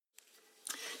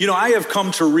I have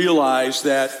come to realize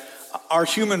that our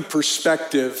human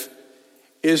perspective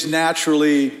is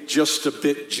naturally just a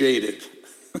bit jaded.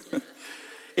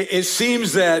 It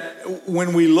seems that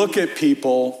when we look at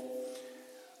people,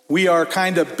 we are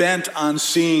kind of bent on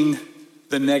seeing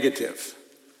the negative.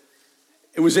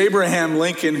 It was Abraham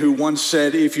Lincoln who once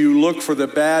said, if you look for the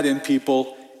bad in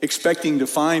people, expecting to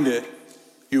find it,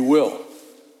 you will.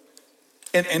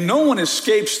 And no one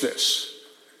escapes this.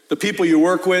 The people you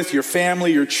work with, your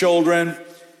family, your children,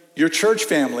 your church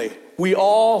family, we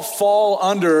all fall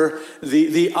under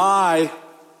the eye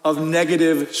of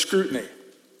negative scrutiny.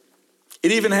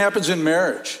 It even happens in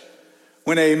marriage.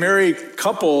 When a married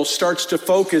couple starts to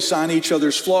focus on each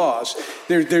other's flaws,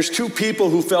 there's two people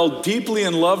who fell deeply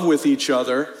in love with each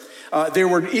other. There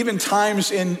were even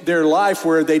times in their life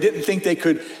where they didn't think they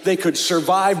could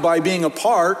survive by being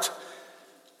apart.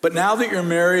 But now that you're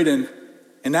married and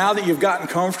now that you've gotten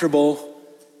comfortable,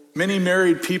 many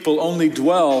married people only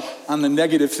dwell on the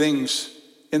negative things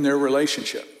in their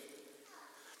relationship.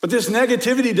 But this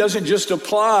negativity doesn't just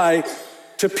apply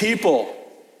to people.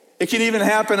 It can even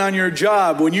happen on your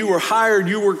job. When you were hired,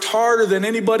 you worked harder than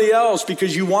anybody else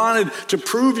because you wanted to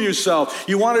prove yourself.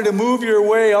 You wanted to move your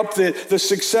way up the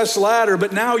success ladder,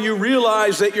 but now you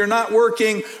realize that you're not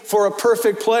working for a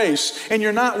perfect place and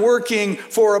you're not working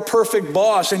for a perfect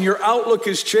boss, and your outlook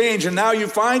has changed, and now you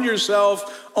find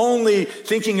yourself only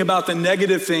thinking about the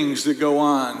negative things that go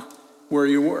on where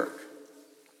you work.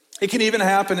 It can even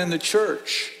happen in the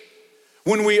church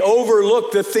when we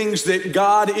overlook the things that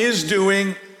God is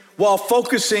doing while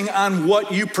focusing on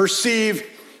what you perceive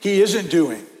he isn't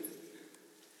doing.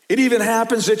 It even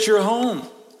happens at your home.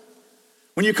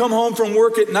 When you come home from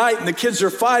work at night and the kids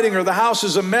are fighting or the house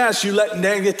is a mess, you let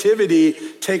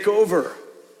negativity take over.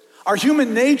 Our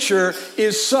human nature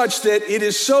is such that it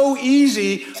is so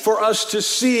easy for us to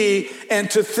see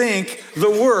and to think the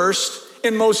worst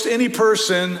in most any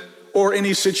person or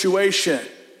any situation.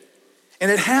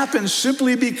 And it happens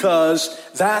simply because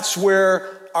that's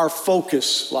where our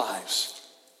focus lies.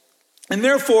 And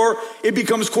therefore, it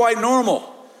becomes quite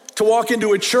normal to walk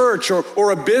into a church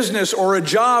or a business or a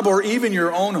job or even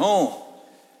your own home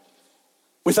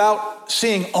without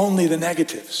seeing only the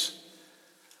negatives.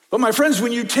 But my friends,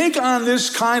 when you take on this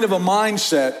kind of a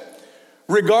mindset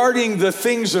regarding the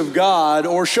things of God,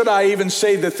 or should I even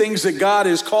say the things that God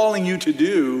is calling you to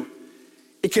do,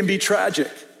 it can be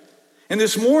tragic. And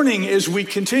this morning, as we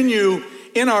continue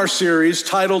in our series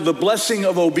titled The Blessing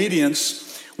of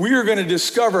Obedience, we are going to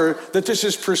discover that this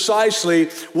is precisely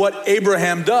what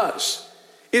Abraham does.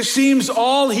 It seems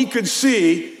all he could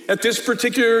see at this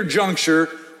particular juncture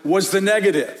was the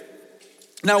negative.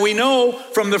 Now we know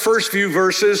from the first few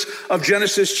verses of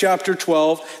Genesis chapter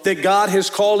 12 that God has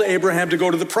called Abraham to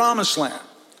go to the promised land.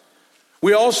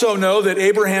 We also know that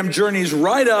Abraham journeys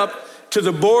right up to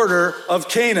the border of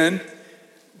Canaan,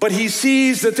 but he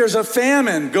sees that there's a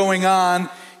famine going on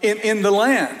in the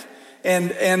land.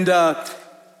 And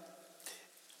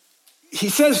he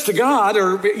says to God,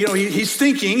 or he's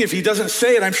thinking, if he doesn't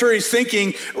say it, I'm sure he's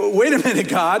thinking, wait a minute,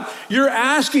 God, you're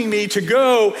asking me to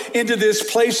go into this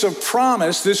place of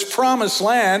promise, this promised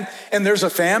land, and there's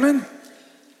a famine?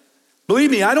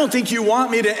 Believe me, I don't think you want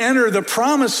me to enter the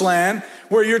promised land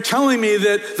where you're telling me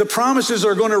that the promises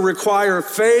are going to require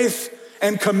faith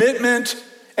and commitment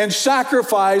and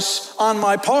sacrifice on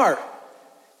my part.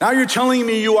 Now you're telling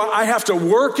me I have to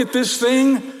work at this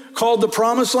thing called the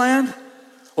promised land?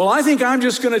 Well, I think I'm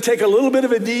just going to take a little bit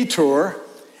of a detour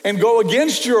and go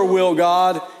against your will,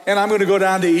 God, and I'm going to go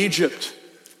down to Egypt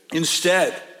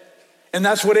instead. And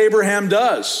that's what Abraham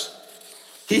does.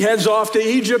 He heads off to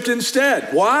Egypt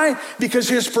instead. Why? Because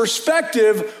his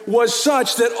perspective was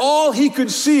such that all he could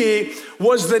see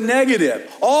was the negative.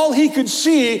 All he could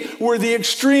see were the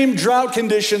extreme drought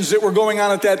conditions that were going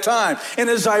on at that time. And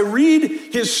as I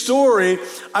read his story,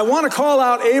 I want to call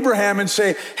out Abraham and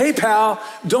say, hey, pal,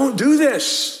 don't do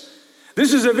this.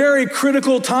 This is a very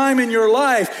critical time in your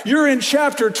life. You're in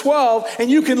chapter 12, and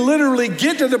you can literally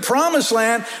get to the promised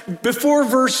land before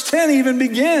verse 10 even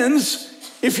begins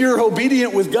if you're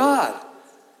obedient with God.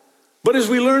 But as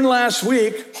we learned last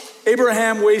week,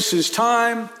 Abraham wastes his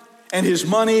time and his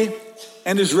money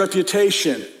and his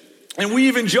reputation. And we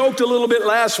even joked a little bit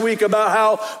last week about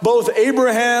how both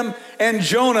Abraham and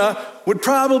Jonah would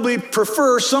probably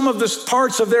prefer some of the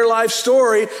parts of their life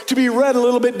story to be read a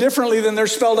little bit differently than they're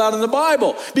spelled out in the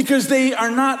Bible, because they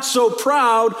are not so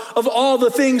proud of all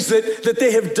the things that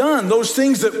they have done, those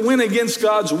things that went against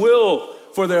God's will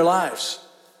for their lives.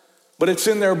 But it's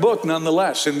in their book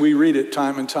nonetheless, and we read it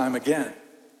time and time again.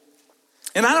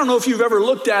 And I don't know if you've ever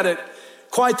looked at it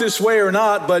quite this way or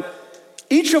not, but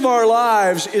each of our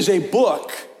lives is a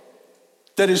book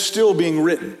that is still being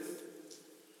written.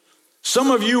 Some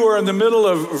of you are in the middle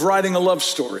of writing a love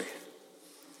story,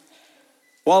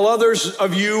 while others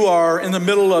of you are in the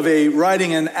middle of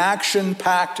writing an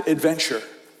action-packed adventure.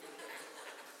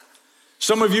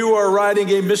 Some of you are writing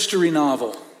a mystery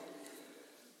novel.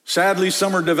 Sadly,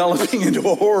 some are developing into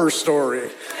a horror story.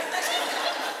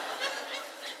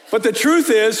 But the truth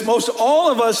is, most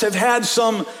all of us have had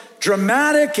some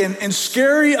dramatic and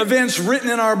scary events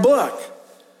written in our book.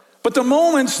 But the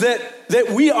moments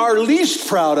that we are least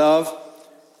proud of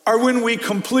are when we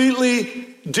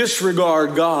completely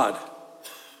disregard God.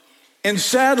 And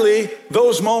sadly,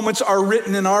 those moments are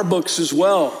written in our books as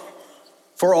well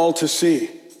for all to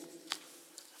see.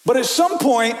 But at some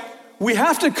point, we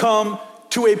have to come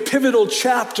to a pivotal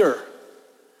chapter.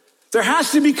 There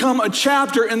has to become a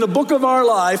chapter in the book of our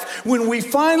life when we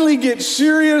finally get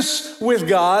serious with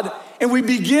God and we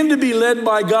begin to be led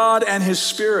by God and His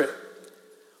Spirit.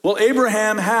 Well,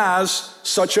 Abraham has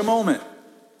such a moment.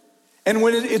 And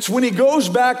it's when he goes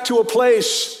back to a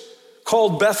place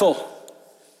called Bethel.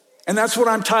 And that's what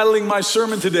I'm titling my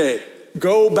sermon today,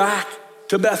 Go Back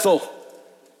to Bethel.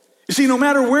 You see, no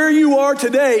matter where you are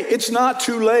today, it's not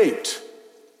too late.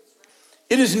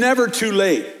 It is never too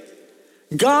late.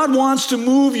 God wants to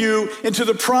move you into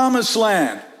the promised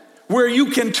land where you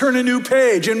can turn a new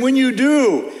page. And when you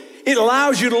do, it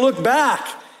allows you to look back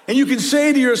and you can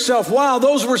say to yourself, wow,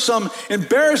 those were some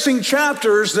embarrassing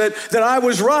chapters that I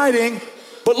was writing,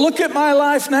 but look at my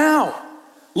life now.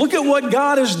 Look at what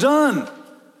God has done.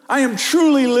 I am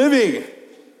truly living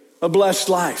a blessed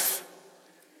life.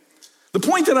 The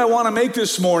point that I want to make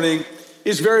this morning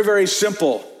is very, very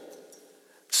simple.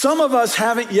 Some of us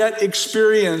haven't yet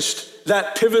experienced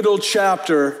that pivotal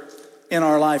chapter in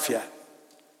our life yet.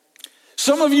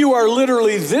 Some of you are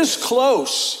literally this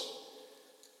close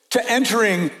to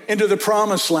entering into the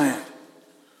promised land.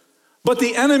 But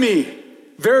the enemy,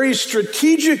 very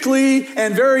strategically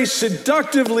and very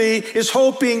seductively, is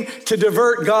hoping to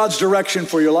divert God's direction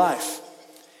for your life.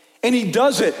 And he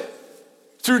does it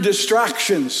through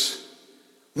distractions,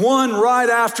 one right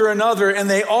after another, and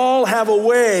they all have a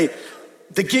way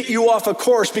to get you off a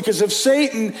course, because if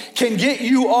Satan can get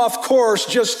you off course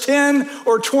just 10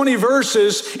 or 20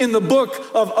 verses in the book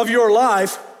of your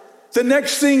life, the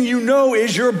next thing you know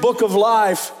is your book of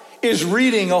life is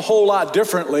reading a whole lot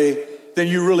differently than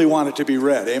you really want it to be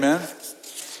read. Amen?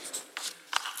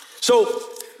 So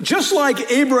just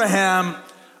like Abraham,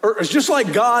 or just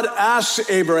like God asks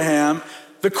Abraham,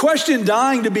 the question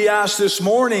dying to be asked this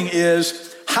morning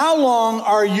is, how long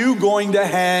are you going to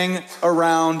hang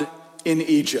around in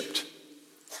Egypt?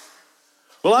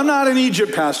 Well, I'm not in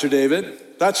Egypt, Pastor David.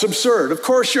 That's absurd. Of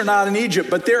course you're not in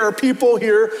Egypt, but there are people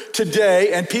here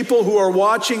today and people who are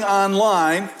watching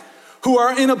online who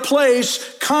are in a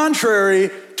place contrary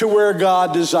to where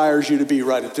God desires you to be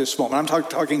right at this moment. I'm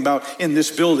talking about in this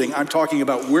building. I'm talking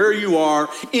about where you are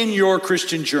in your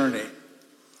Christian journey.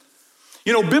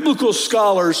 You know, biblical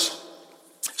scholars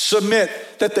submit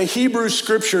that the Hebrew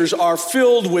scriptures are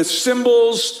filled with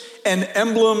symbols and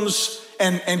emblems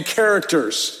and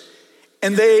characters.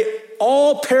 And they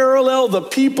all parallel the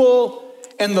people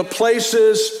and the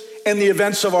places and the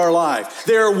events of our life.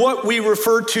 They are what we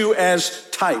refer to as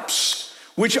types,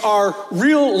 which are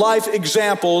real life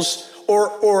examples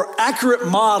or accurate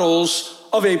models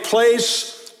of a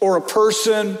place or a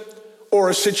person or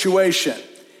a situation.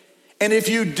 And if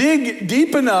you dig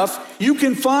deep enough, you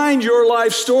can find your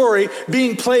life story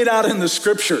being played out in the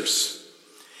scriptures.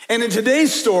 And in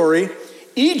today's story,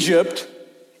 Egypt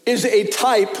is a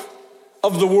type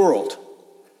of the world.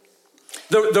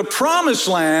 The promised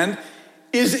land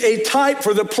is a type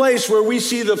for the place where we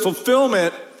see the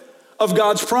fulfillment of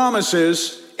God's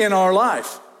promises in our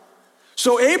life.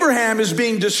 So Abraham is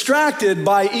being distracted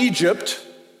by Egypt,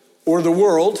 or the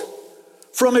world,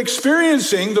 from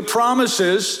experiencing the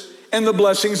promises and the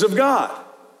blessings of God.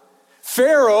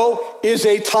 Pharaoh is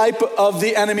a type of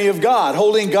the enemy of God,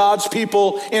 holding God's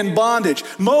people in bondage.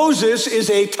 Moses is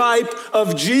a type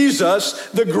of Jesus,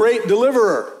 the great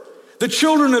deliverer. The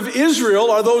children of Israel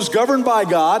are those governed by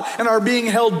God and are being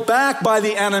held back by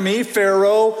the enemy,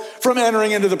 Pharaoh, from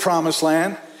entering into the promised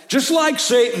land, just like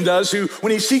Satan does,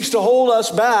 when he seeks to hold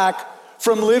us back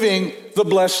from living the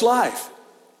blessed life.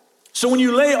 So when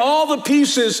you lay all the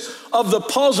pieces of the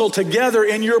puzzle together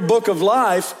in your book of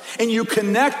life and you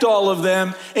connect all of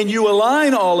them and you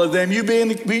align all of them, you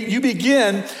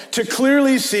begin to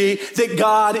clearly see that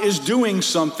God is doing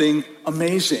something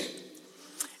amazing.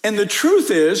 And the truth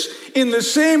is, in the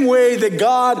same way that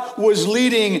God was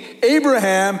leading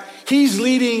Abraham, he's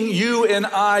leading you and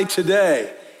I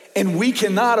today. And we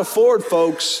cannot afford,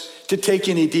 folks, to take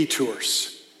any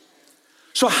detours.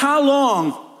 So how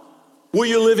long will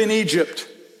you live in Egypt?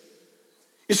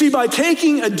 You see, by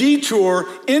taking a detour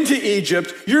into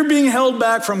Egypt, you're being held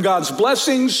back from God's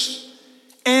blessings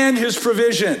and his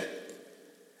provision.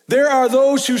 There are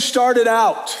those who started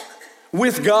out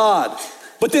with God,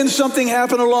 but then something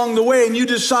happened along the way and you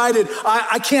decided,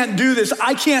 I can't do this.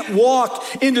 I can't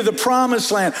walk into the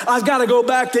promised land. I've got to go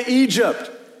back to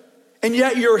Egypt. And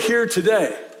yet you're here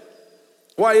today.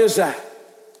 Why is that?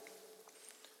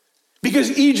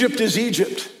 Because Egypt is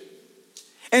Egypt.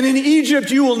 And in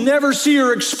Egypt, you will never see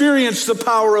or experience the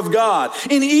power of God.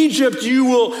 In Egypt, you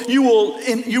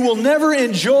will never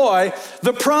enjoy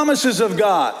the promises of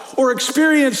God or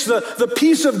experience the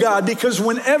peace of God, because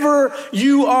whenever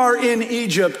you are in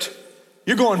Egypt,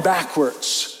 you're going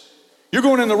backwards. You're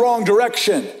going in the wrong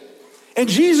direction. And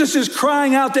Jesus is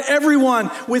crying out to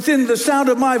everyone within the sound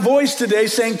of my voice today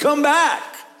saying, come back.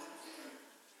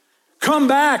 Come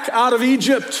back out of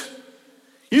Egypt.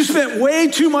 You spent way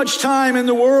too much time in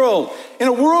the world, in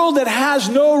a world that has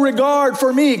no regard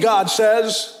for me, God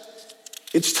says.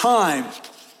 It's time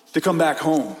to come back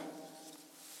home.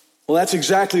 Well, that's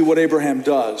exactly what Abraham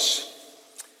does.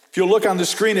 If you'll look on the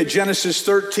screen at Genesis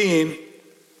 13,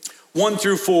 1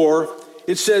 through 4,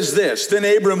 it says this: Then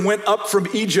Abram went up from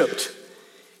Egypt,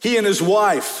 he and his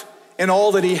wife and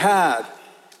all that he had,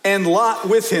 and Lot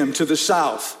with him to the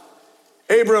south.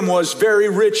 Abram was very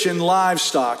rich in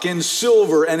livestock, in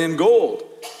silver and in gold.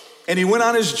 And he went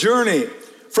on his journey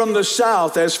from the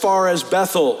south as far as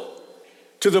Bethel,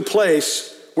 to the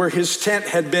place where his tent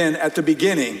had been at the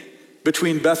beginning,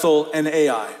 between Bethel and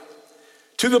Ai,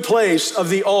 to the place of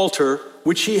the altar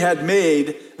which he had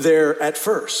made there at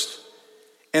first.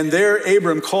 And there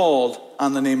Abram called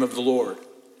on the name of the Lord.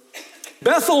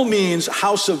 Bethel means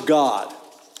house of God,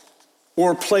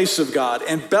 or place of God.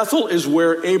 And Bethel is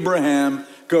where Abraham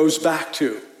goes back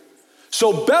to.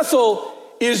 So Bethel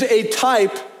is a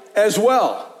type as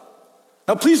well.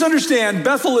 Now please understand,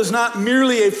 Bethel is not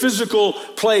merely a physical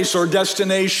place or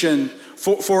destination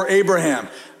for Abraham.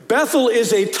 Bethel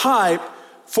is a type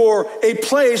for a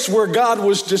place where God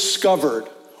was discovered,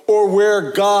 or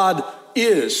where God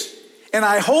is. And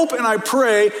I hope and I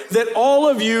pray that all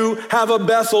of you have a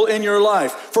Bethel in your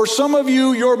life. For some of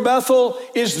you, your Bethel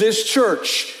is this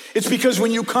church. It's because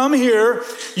when you come here,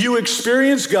 you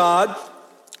experience God,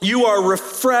 you are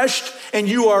refreshed and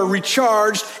you are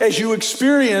recharged as you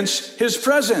experience his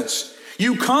presence.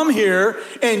 You come here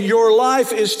and your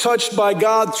life is touched by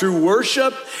God through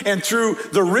worship and through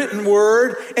the written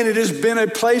word, and it has been a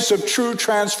place of true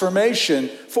transformation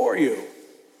for you.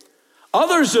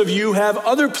 Others of you have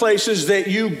other places that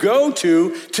you go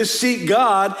to seek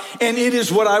God, and it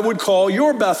is what I would call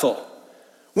your Bethel.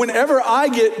 Whenever I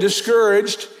get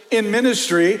discouraged in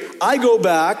ministry, I go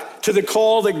back to the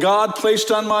call that God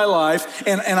placed on my life,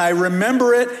 and I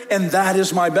remember it, and that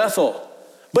is my Bethel.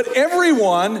 But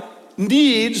everyone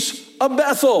needs a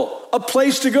Bethel, a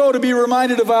place to go to be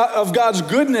reminded of God's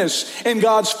goodness and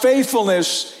God's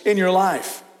faithfulness in your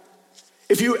life.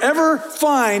 If you ever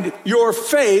find your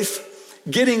faith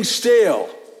getting stale,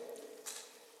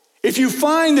 if you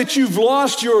find that you've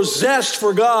lost your zest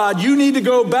for God, you need to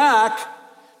go back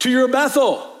to your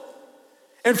Bethel.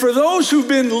 And for those who've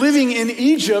been living in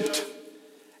Egypt,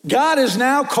 God is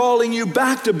now calling you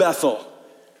back to Bethel,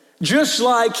 just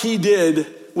like he did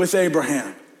with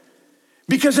Abraham.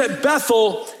 Because at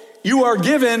Bethel, you are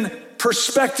given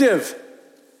perspective.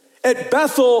 At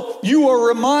Bethel, you are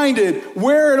reminded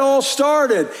where it all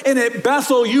started. And at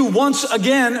Bethel, you once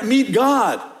again meet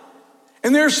God.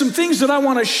 And there are some things that I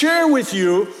want to share with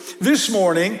you this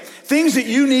morning, things that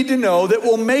you need to know that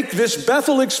will make this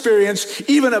Bethel experience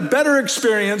even a better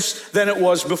experience than it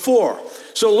was before.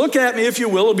 So look at me, if you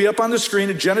will. It'll be up on the screen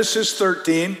at Genesis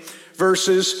 13,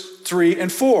 verses 3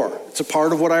 and 4. It's a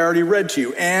part of what I already read to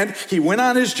you. And he went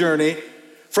on his journey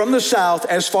from the south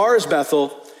as far as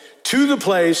Bethel, to the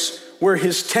place where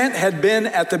his tent had been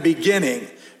at the beginning,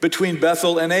 between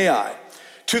Bethel and Ai,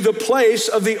 to the place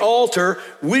of the altar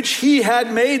which he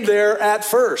had made there at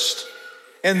first.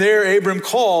 And there Abram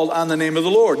called on the name of the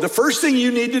Lord. The first thing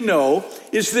you need to know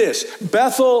is this: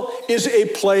 Bethel is a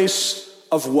place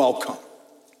of welcome.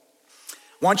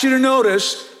 I want you to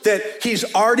notice that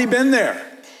he's already been there,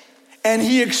 and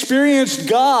he experienced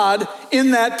God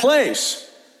in that place.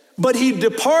 But he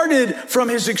departed from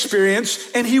his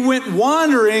experience and he went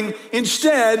wandering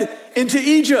instead into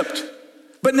Egypt.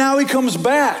 But now he comes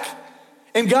back.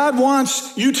 And God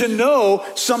wants you to know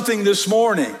something this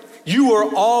morning. You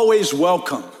are always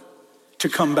welcome to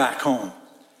come back home.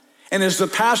 And as the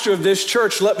pastor of this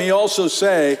church, let me also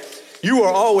say, you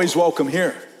are always welcome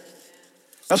here.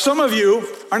 Now, some of you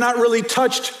are not really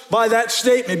touched by that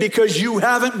statement because you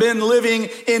haven't been living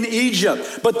in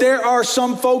Egypt. But there are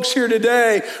some folks here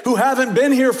today who haven't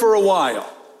been here for a while.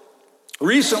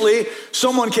 Recently,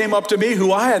 someone came up to me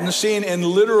who I hadn't seen in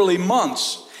literally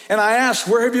months. And I asked,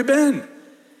 "Where have you been?"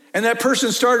 And that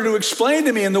person started to explain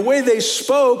to me, and the way they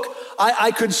spoke,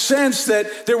 I could sense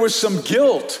that there was some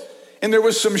guilt and there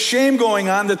was some shame going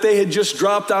on that they had just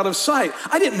dropped out of sight.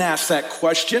 I didn't ask that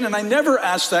question, and I never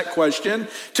asked that question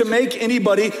to make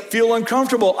anybody feel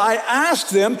uncomfortable. I asked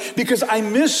them because I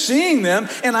miss seeing them,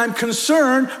 and I'm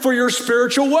concerned for your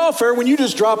spiritual welfare when you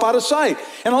just drop out of sight.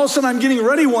 And all of a sudden, I'm getting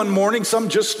ready one morning, some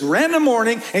just random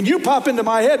morning, and you pop into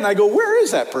my head, and I go, "Where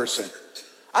is that person?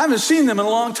 I haven't seen them in a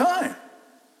long time."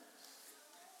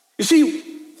 You see,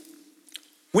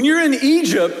 when you're in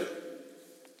Egypt,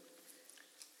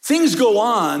 things go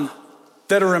on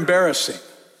that are embarrassing.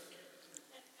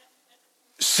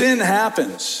 Sin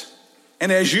happens.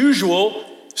 And as usual,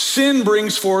 sin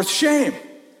brings forth shame.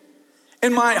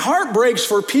 And my heart breaks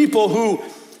for people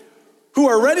who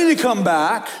are ready to come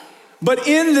back, but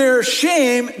in their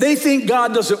shame, they think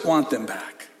God doesn't want them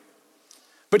back.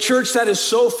 But church, that is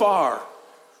so far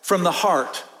from the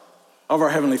heart of our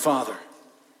Heavenly Father.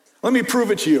 Let me prove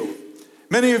it to you.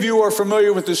 Many of you are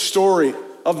familiar with the story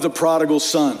of the prodigal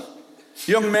son.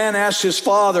 Young man asked his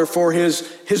father for his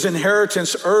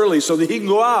inheritance early so that he can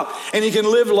go out and he can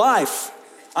live life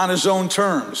on his own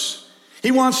terms.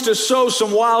 He wants to sow some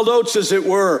wild oats, as it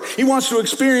were. He wants to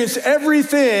experience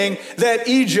everything that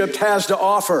Egypt has to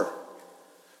offer.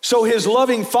 So his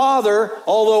loving father,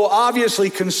 although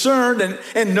obviously concerned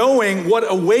and knowing what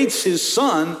awaits his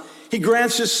son, he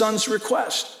grants his son's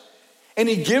request. And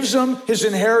he gives him his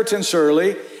inheritance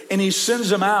early, and he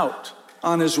sends him out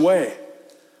on his way.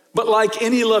 But like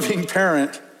any loving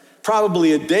parent,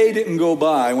 probably a day didn't go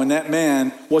by when that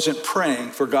man wasn't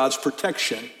praying for God's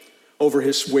protection over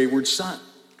his wayward son.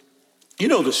 You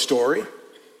know the story.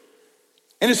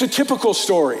 And it's a typical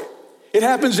story. It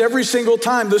happens every single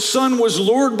time. The son was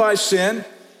lured by sin,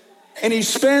 and he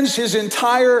spends his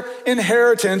entire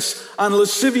inheritance on a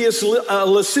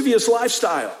lascivious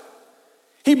lifestyle.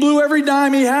 He blew every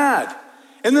dime he had.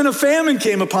 And then a famine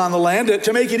came upon the land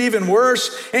to make it even worse,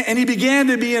 and he began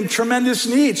to be in tremendous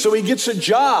need. So he gets a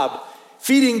job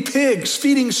feeding pigs,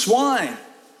 feeding swine.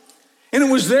 And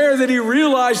it was there that he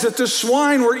realized that the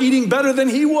swine were eating better than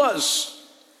he was.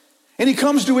 And he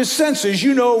comes to his senses.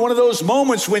 You know, one of those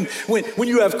moments when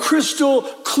you have crystal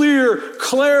clear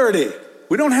clarity.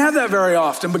 We don't have that very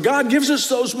often, but God gives us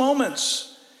those moments.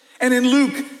 And in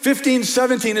Luke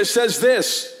 15:17, it says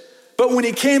this, "But when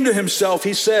he came to himself,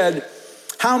 he said,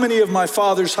 'How many of my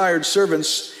father's hired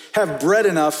servants have bread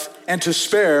enough and to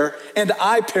spare, and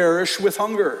I perish with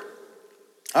hunger?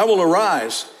 I will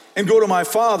arise and go to my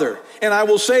father, and I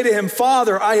will say to him,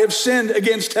 Father, I have sinned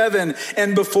against heaven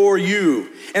and before you,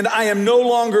 and I am no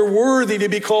longer worthy to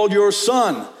be called your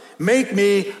son. Make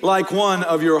me like one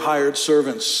of your hired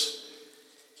servants.'"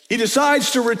 He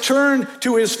decides to return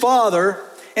to his father,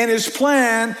 and his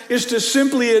plan is to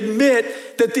simply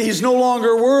admit that he's no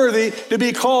longer worthy to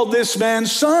be called this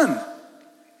man's son.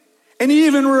 And he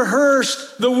even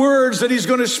rehearsed the words that he's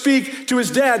going to speak to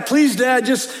his dad. "Please, Dad,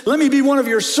 just let me be one of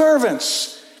your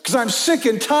servants because I'm sick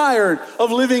and tired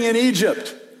of living in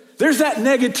Egypt." There's that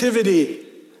negativity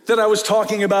that I was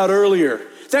talking about earlier.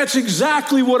 That's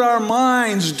exactly what our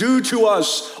minds do to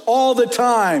us all the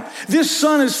time. This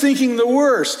son is thinking the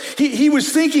worst. He was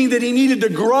thinking that he needed to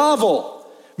grovel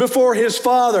before his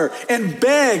father and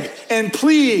beg and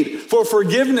plead for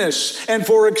forgiveness and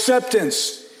for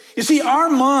acceptance. You see, our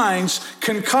minds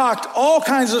concoct all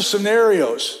kinds of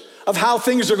scenarios of how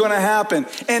things are going to happen.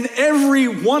 And every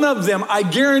one of them, I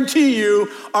guarantee you,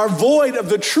 are void of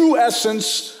the true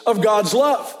essence of God's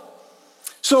love.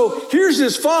 So here's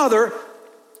this father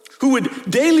who would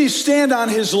daily stand on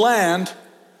his land,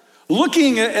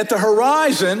 looking at the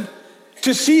horizon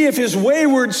to see if his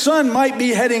wayward son might be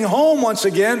heading home once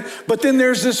again. But then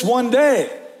there's this one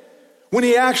day when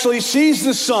he actually sees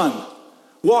the son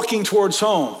walking towards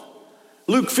home.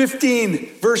 Luke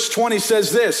 15, verse 20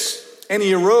 says this, "And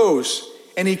he arose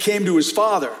and he came to his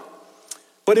father.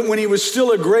 But when he was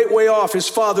still a great way off, his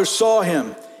father saw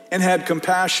him and had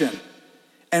compassion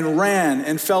and ran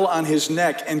and fell on his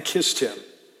neck and kissed him.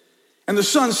 And the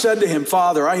son said to him,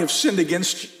 Father, I have sinned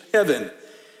against heaven,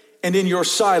 and in your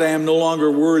sight I am no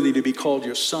longer worthy to be called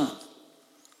your son.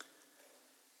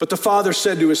 But the father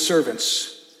said to his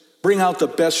servants, Bring out the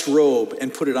best robe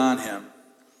and put it on him,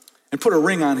 and put a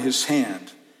ring on his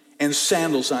hand and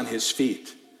sandals on his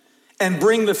feet. And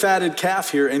bring the fatted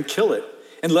calf here and kill it,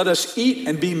 and let us eat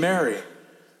and be merry.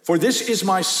 For this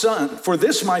my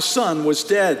son was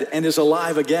dead and is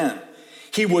alive again.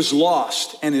 He was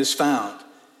lost and is found.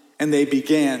 And they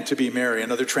began to be merry.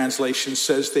 Another translation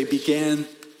says they began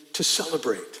to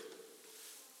celebrate.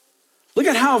 Look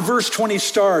at how verse 20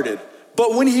 started.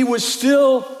 But when he was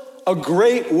still a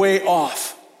great way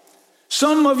off.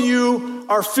 Some of you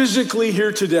are physically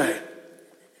here today,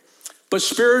 but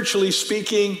spiritually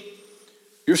speaking,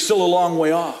 you're still a long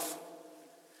way off.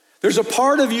 There's a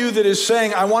part of you that is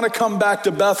saying, I want to come back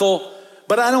to Bethel,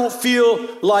 but I don't feel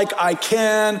like I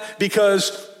can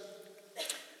because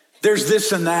there's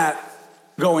this and that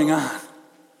going on.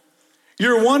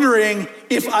 You're wondering,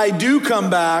 if I do come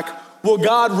back, will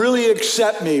God really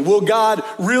accept me? Will God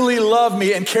really love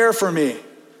me and care for me?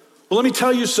 Well, let me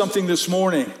tell you something this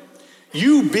morning.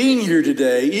 You being here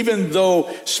today, even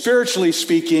though spiritually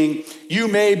speaking, you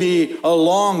may be a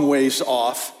long ways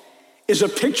off, is a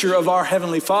picture of our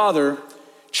Heavenly Father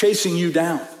chasing you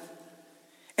down.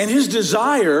 And his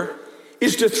desire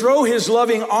is to throw his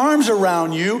loving arms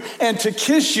around you and to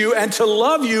kiss you and to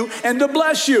love you and to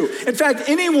bless you. In fact,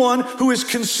 anyone who is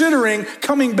considering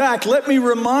coming back, let me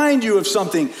remind you of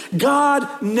something.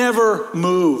 God never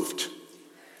moved.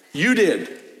 You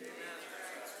did.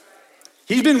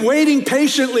 He's been waiting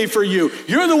patiently for you.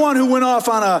 You're the one who went off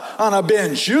on a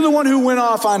binge. You're the one who went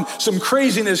off on some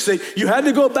craziness that you had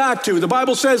to go back to. The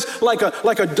Bible says like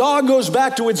a dog goes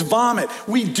back to its vomit.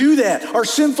 We do that. Our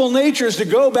sinful nature is to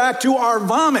go back to our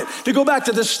vomit, to go back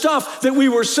to the stuff that we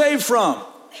were saved from.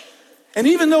 And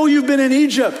even though you've been in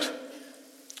Egypt,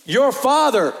 your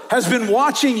Father has been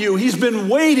watching you. He's been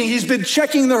waiting. He's been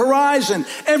checking the horizon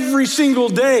every single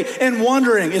day and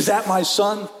wondering, is that my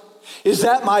son? Is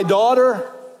that my daughter?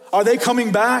 Are they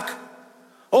coming back?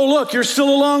 Oh, look, you're still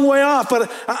a long way off,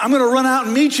 but I'm going to run out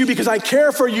and meet you because I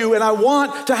care for you and I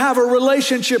want to have a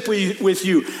relationship with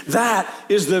you. That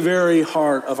is the very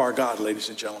heart of our God, ladies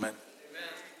and gentlemen. Amen.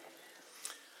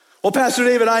 Well, Pastor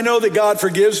David, I know that God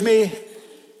forgives me,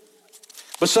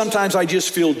 but sometimes I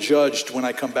just feel judged when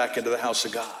I come back into the house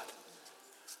of God.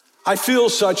 I feel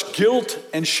such guilt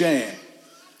and shame.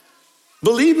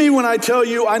 Believe me when I tell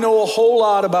you, I know a whole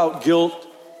lot about guilt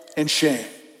and shame.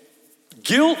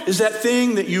 Guilt is that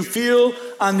thing that you feel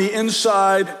on the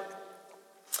inside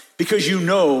because you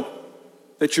know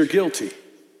that you're guilty.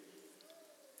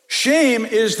 Shame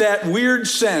is that weird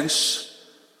sense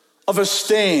of a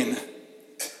stain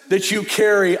that you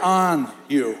carry on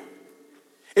you.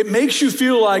 It makes you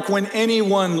feel like when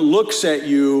anyone looks at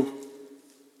you,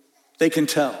 they can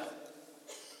tell.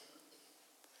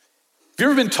 Have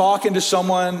you ever been talking to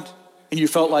someone and you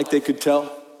felt like they could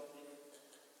tell?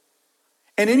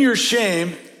 And in your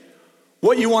shame,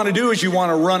 what you want to do is you want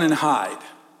to run and hide.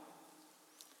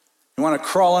 You want to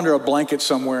crawl under a blanket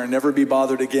somewhere and never be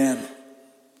bothered again.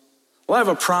 Well, I have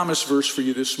a promise verse for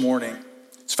you this morning.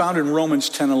 It's found in Romans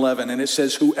 10:11, and it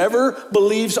says, whoever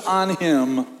believes on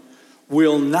him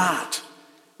will not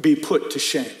be put to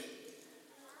shame.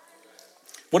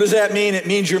 What does that mean? It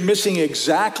means you're missing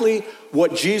exactly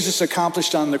what Jesus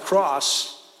accomplished on the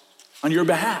cross on your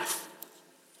behalf.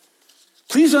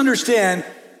 Please understand,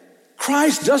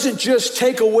 Christ doesn't just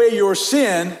take away your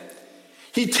sin,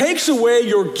 he takes away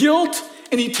your guilt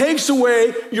and he takes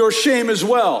away your shame as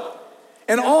well.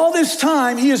 And all this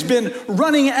time, he has been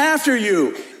running after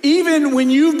you, even when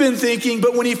you've been thinking,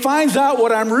 but when he finds out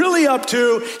what I'm really up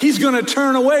to, he's going to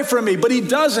turn away from me. But he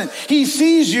doesn't. He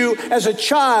sees you as a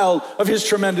child of his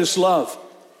tremendous love.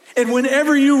 And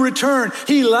whenever you return,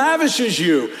 he lavishes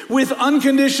you with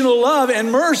unconditional love and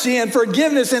mercy and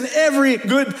forgiveness and every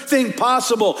good thing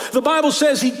possible. The Bible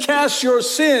says he casts your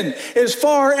sin as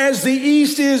far as the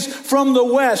east is from the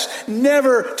west,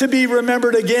 never to be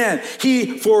remembered again.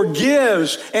 He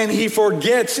forgives and he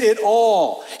forgets it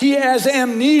all. He has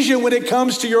amnesia when it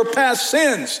comes to your past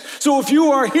sins. So if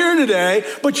you are here today,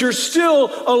 but you're still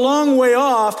a long way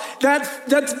off,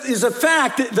 that is a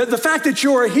fact. The fact that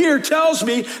you are here tells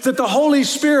me that the Holy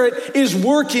Spirit is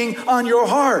working on your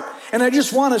heart. And I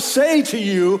just want to say to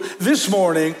you this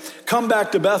morning, come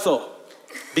back to Bethel,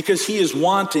 because he is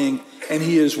wanting and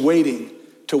he is waiting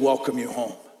to welcome you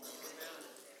home.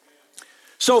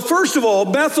 So first of all,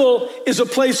 Bethel is a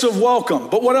place of welcome.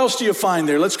 But what else do you find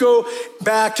there? Let's go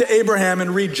back to Abraham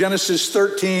and read Genesis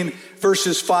 13,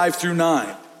 verses 5 through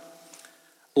 9.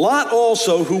 Lot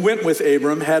also, who went with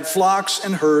Abram, had flocks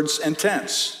and herds and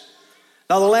tents.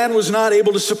 Now the land was not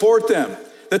able to support them,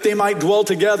 that they might dwell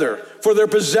together, for their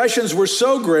possessions were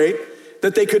so great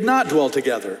that they could not dwell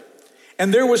together.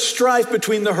 And there was strife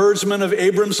between the herdsmen of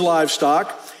Abram's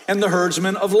livestock and the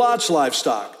herdsmen of Lot's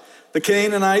livestock. The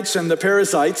Canaanites and the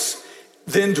Perizzites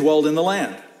then dwelled in the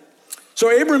land. So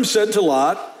Abram said to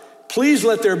Lot, please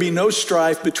let there be no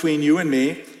strife between you and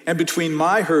me, and between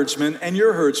my herdsmen and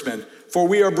your herdsmen, for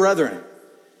we are brethren.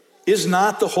 Is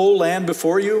not the whole land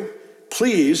before you?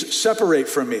 Please separate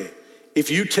from me. If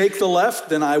you take the left,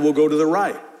 then I will go to the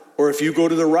right. Or if you go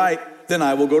to the right, then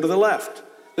I will go to the left.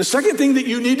 The second thing that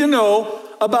you need to know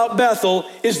about Bethel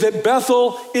is that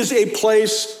Bethel is a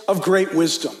place of great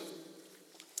wisdom.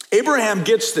 Abraham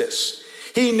gets this.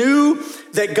 He knew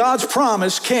that God's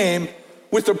promise came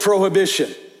with a prohibition.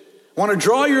 I want to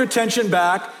draw your attention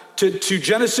back to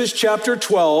Genesis chapter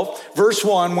 12, verse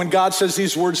 1, when God says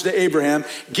these words to Abraham,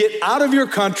 get out of your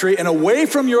country and away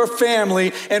from your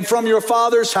family and from your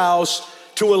father's house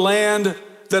to a land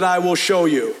that I will show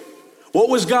you. What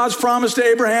was God's promise to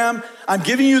Abraham? I'm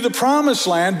giving you the promised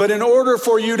land, but in order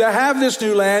for you to have this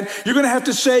new land, you're going to have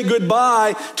to say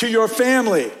goodbye to your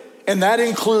family. And that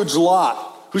includes Lot,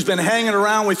 who's been hanging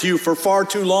around with you for far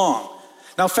too long.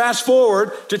 Now fast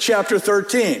forward to chapter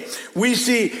 13. We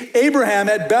see Abraham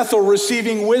at Bethel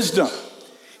receiving wisdom.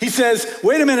 He says,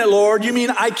 wait a minute, Lord, you mean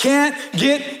I can't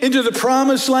get into the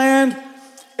promised land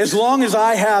as long as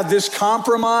I have this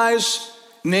compromise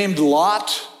named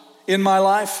Lot in my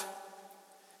life?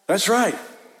 That's right.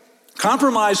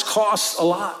 Compromise costs a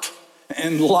lot,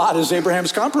 and Lot is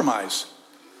Abraham's compromise.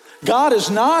 God is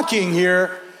knocking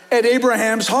here at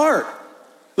Abraham's heart.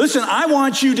 Listen, I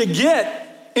want you to get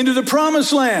into the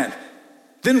promised land.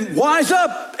 Then wise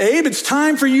up, Abe. It's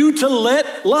time for you to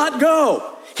let Lot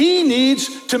go. He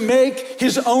needs to make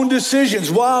his own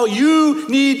decisions while you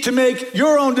need to make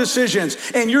your own decisions.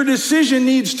 And your decision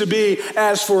needs to be,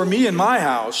 as for me and my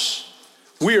house,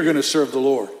 we are going to serve the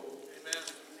Lord. Amen.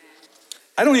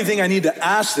 I don't even think I need to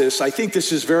ask this. I think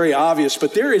this is very obvious,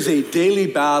 but there is a daily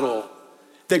battle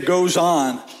that goes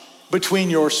on between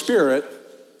your spirit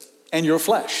and your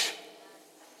flesh.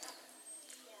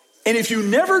 And if you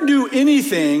never do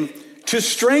anything to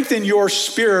strengthen your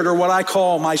spirit, or what I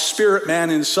call my spirit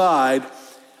man inside,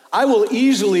 I will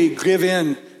easily give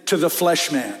in to the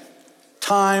flesh man,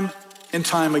 time and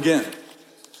time again.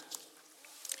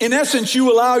 In essence,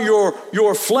 you allow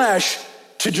your flesh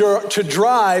to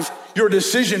drive your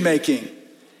decision making.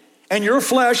 And your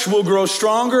flesh will grow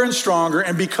stronger and stronger,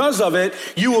 and because of it,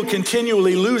 you will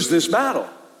continually lose this battle.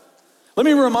 Let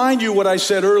me remind you what I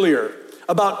said earlier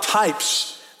about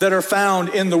types that are found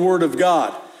in the Word of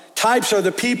God. Types are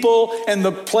the people and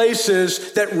the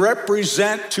places that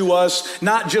represent to us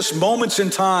not just moments in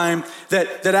time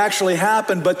that actually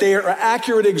happen, but they are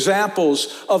accurate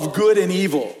examples of good and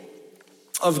evil,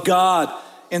 of God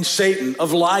and Satan,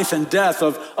 of life and death,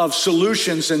 of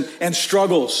solutions and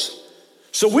struggles.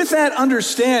 So with that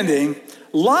understanding,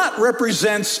 Lot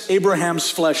represents Abraham's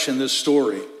flesh in this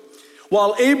story,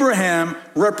 while Abraham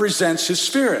represents his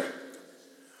spirit.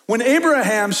 When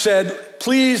Abraham said,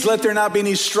 please let there not be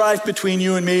any strife between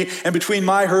you and me, and between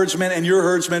my herdsmen and your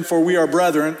herdsmen, for we are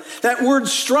brethren, that word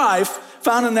strife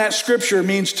found in that scripture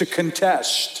means to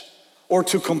contest or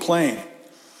to complain.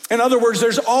 In other words,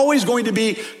 there's always going to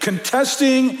be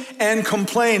contesting and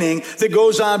complaining that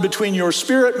goes on between your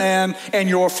spirit man and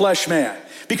your flesh man.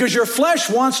 Because your flesh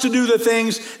wants to do the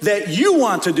things that you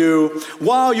want to do,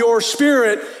 while your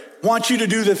spirit wants you to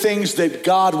do the things that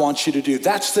God wants you to do.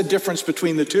 That's the difference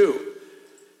between the two.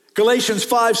 Galatians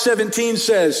 5:17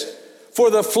 says,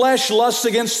 for the flesh lusts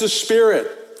against the spirit,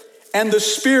 and the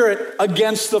spirit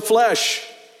against the flesh.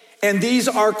 And these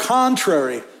are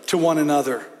contrary to one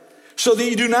another, so that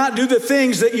you do not do the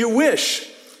things that you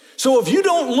wish. So if you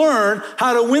don't learn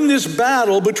how to win this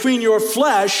battle between your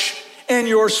flesh and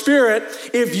your spirit,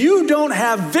 if you don't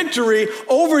have victory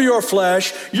over your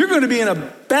flesh, you're going to be in a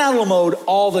battle mode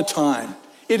all the time.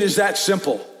 It is that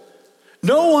simple.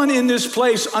 No one in this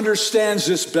place understands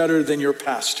this better than your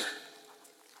pastor.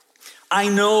 I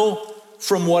know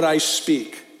from what I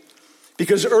speak,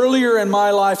 because earlier in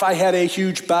my life, I had a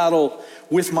huge battle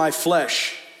with my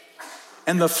flesh,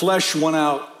 and the flesh won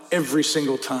out every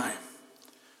single time.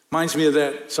 Reminds me of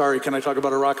that, sorry, can I talk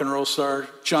about a rock and roll star?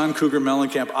 John Cougar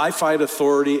Mellencamp, I fight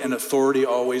authority and authority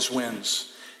always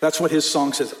wins. That's what his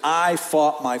song says. I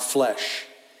fought my flesh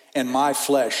and my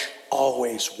flesh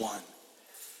always won.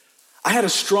 I had a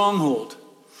stronghold.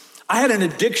 I had an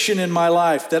addiction in my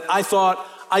life that I thought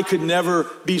I could never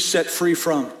be set free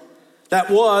from. That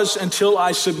was until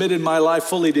I submitted my life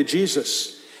fully to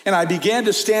Jesus. And I began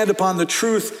to stand upon the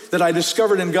truth that I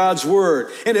discovered in God's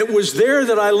word. And it was there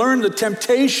that I learned the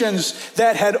temptations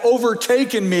that had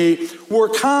overtaken me were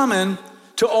common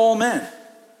to all men.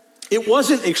 It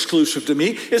wasn't exclusive to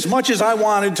me, as much as I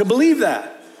wanted to believe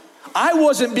that. I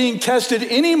wasn't being tested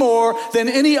any more than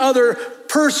any other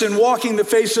person walking the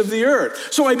face of the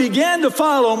earth. So I began to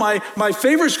follow my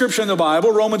favorite scripture in the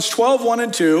Bible, Romans 12, 1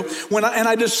 and 2, and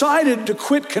I decided to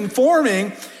quit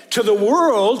conforming to the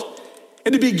world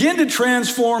and to begin to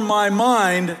transform my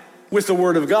mind with the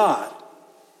Word of God.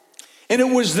 And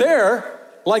it was there,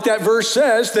 like that verse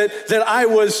says, that I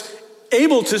was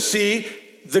able to see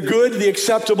the good, the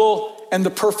acceptable, and the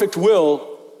perfect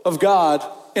will of God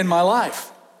in my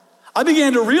life. I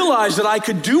began to realize that I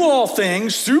could do all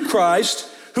things through Christ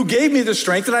who gave me the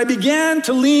strength, and I began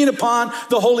to lean upon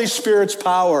the Holy Spirit's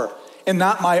power and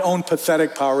not my own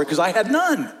pathetic power, because I had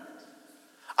none.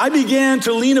 I began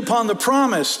to lean upon the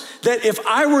promise that if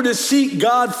I were to seek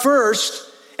God first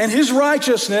and his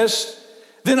righteousness,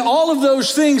 then all of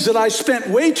those things that I spent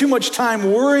way too much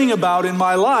time worrying about in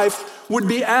my life would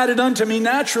be added unto me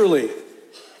naturally.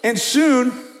 And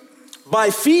soon, by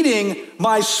feeding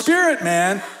my spirit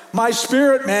man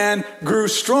grew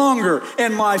stronger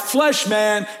and my flesh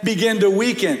man began to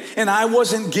weaken. And I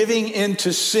wasn't giving in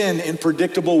to sin in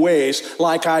predictable ways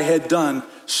like I had done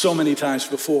so many times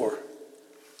before.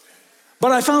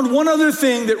 But I found one other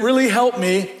thing that really helped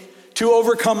me to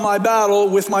overcome my battle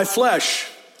with my flesh.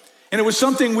 And it was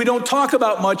something we don't talk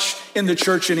about much in the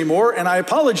church anymore, and I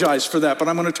apologize for that, but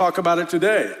I'm going to talk about it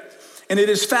today. And it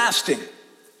is fasting.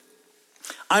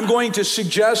 I'm going to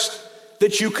suggest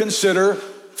that you consider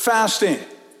fasting,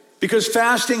 because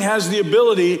fasting has the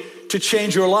ability to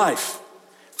change your life.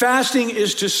 Fasting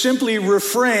is to simply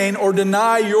refrain or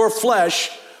deny your flesh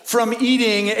from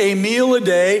eating a meal a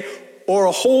day or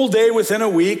a whole day within a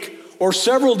week or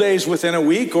several days within a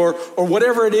week or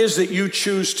whatever it is that you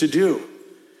choose to do.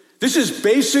 This is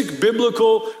basic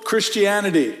biblical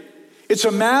Christianity. It's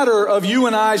a matter of you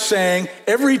and I saying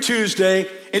every Tuesday,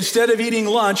 instead of eating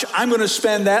lunch, I'm going to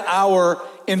spend that hour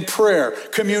in prayer,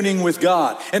 communing with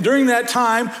God. And during that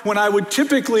time, when I would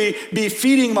typically be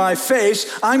feeding my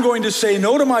face, I'm going to say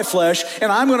no to my flesh,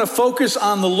 and I'm going to focus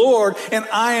on the Lord, and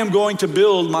I am going to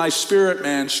build my spirit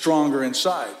man stronger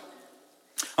inside.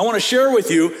 I want to share with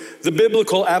you the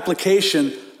biblical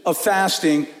application of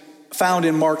fasting found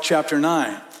in Mark chapter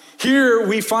 9. Here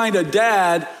we find a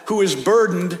dad who is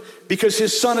burdened because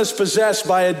his son is possessed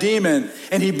by a demon,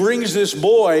 and he brings this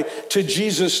boy to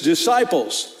Jesus'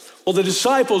 disciples. Well, the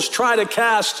disciples try to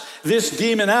cast this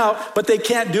demon out, but they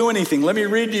can't do anything. Let me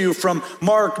read to you from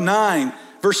Mark 9,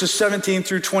 verses 17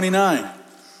 through 29.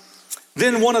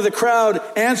 Then one of the crowd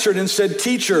answered and said,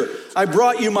 "Teacher, I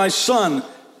brought you my son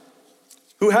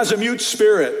who has a mute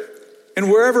spirit. And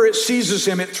wherever it seizes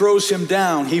him, it throws him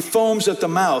down. He foams at the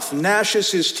mouth, gnashes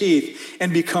his teeth,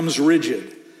 and becomes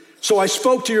rigid. So I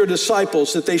spoke to your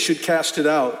disciples that they should cast it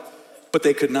out, but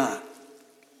they could not."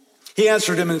 He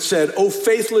answered him and said, "O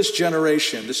faithless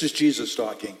generation," this is Jesus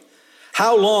talking,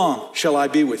 "how long shall I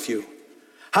be with you?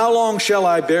 How long shall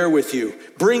I bear with you?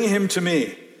 Bring him to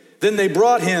me." Then they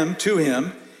brought him to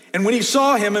him, and when he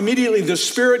saw him, immediately the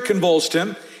spirit convulsed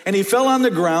him, and he fell on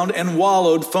the ground and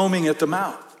wallowed, foaming at the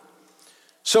mouth.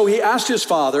 So he asked his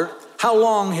father, "How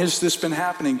long has this been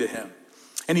happening to him?"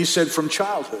 And he said, "From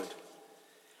childhood.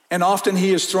 And often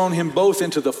he has thrown him both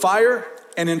into the fire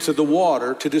and into the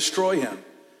water to destroy him.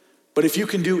 But if you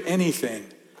can do anything,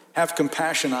 have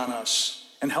compassion on us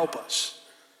and help us."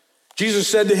 Jesus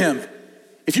said to him,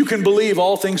 "If you can believe,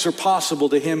 all things are possible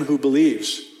to him who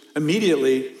believes."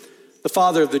 Immediately, the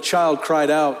father of the child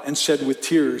cried out and said with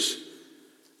tears,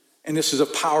 and this is a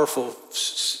powerful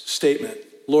statement,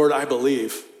 "Lord, I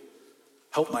believe.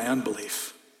 Help my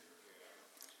unbelief."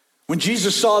 When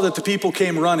Jesus saw that the people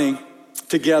came running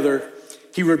together,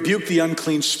 he rebuked the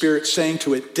unclean spirit, saying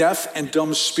to it, "Deaf and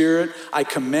dumb spirit, I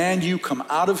command you, come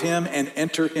out of him and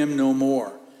enter him no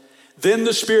more." Then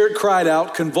the spirit cried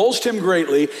out, convulsed him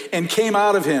greatly, and came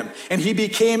out of him. And he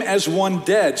became as one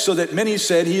dead, so that many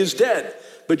said, "He is dead."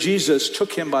 But Jesus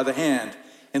took him by the hand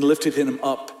and lifted him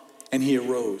up, and he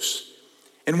arose.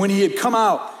 And when he had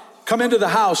come into the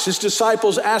house, his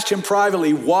disciples asked him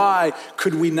privately, "Why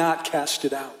could we not cast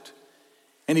it out?"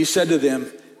 And he said to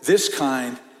them, "This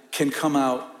kind can come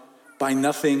out by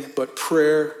nothing but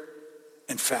prayer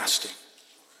and fasting."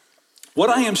 What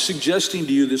I am suggesting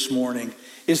to you this morning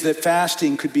is that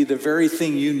fasting could be the very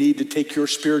thing you need to take your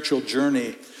spiritual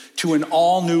journey to an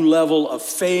all new level of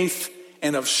faith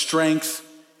and of strength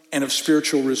and of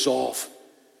spiritual resolve.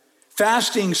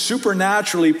 Fasting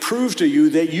supernaturally proves to you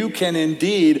that you can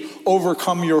indeed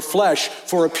overcome your flesh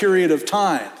for a period of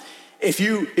time. If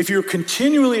you're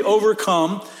continually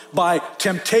overcome by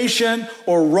temptation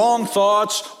or wrong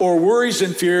thoughts or worries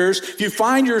and fears, if you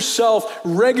find yourself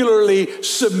regularly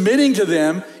submitting to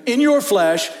them in your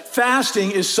flesh,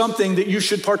 fasting is something that you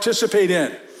should participate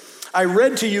in. I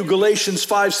read to you Galatians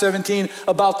 5:17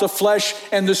 about the flesh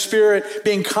and the spirit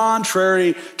being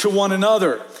contrary to one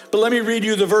another. But let me read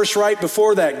you the verse right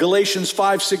before that, Galatians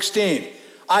 5:16.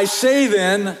 I say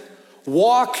then,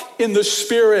 walk in the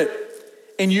spirit,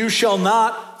 and you shall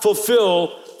not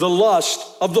fulfill the lust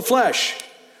of the flesh.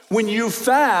 When you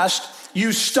fast,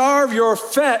 you starve your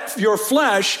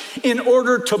flesh in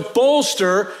order to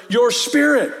bolster your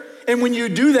spirit. And when you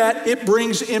do that, it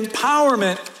brings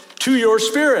empowerment to your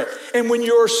spirit. And when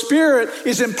your spirit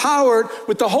is empowered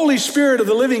with the Holy Spirit of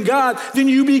the living God, then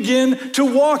you begin to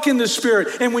walk in the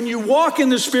Spirit. And when you walk in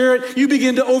the Spirit, you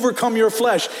begin to overcome your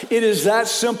flesh. It is that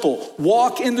simple.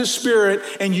 Walk in the Spirit,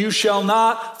 and you shall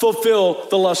not fulfill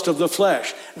the lust of the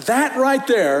flesh. That right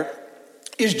there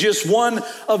is just one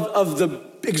of the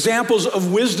examples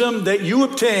of wisdom that you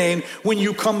obtain when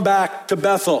you come back to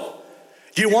Bethel.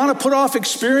 Do you want to put off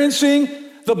experiencing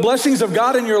the blessings of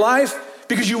God in your life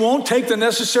because you won't take the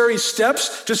necessary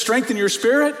steps to strengthen your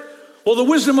spirit? Well, the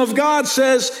wisdom of God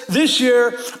says this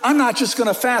year, I'm not just going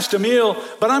to fast a meal,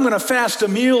 but I'm going to fast a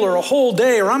meal or a whole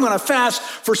day, or I'm going to fast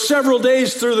for several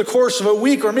days through the course of a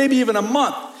week or maybe even a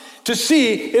month to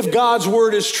see if God's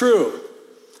word is true.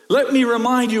 Let me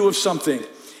remind you of something.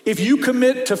 If you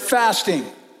commit to fasting,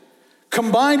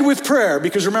 combined with prayer,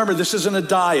 because remember, this isn't a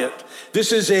diet,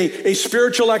 this is a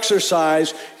spiritual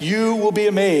exercise, you will be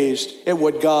amazed at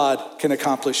what God can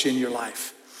accomplish in your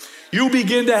life. You'll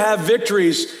begin to have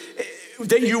victories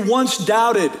that you once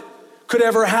doubted could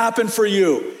ever happen for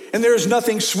you. And there's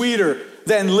nothing sweeter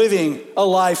than living a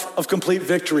life of complete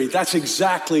victory. That's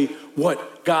exactly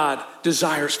what God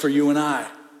desires for you and I.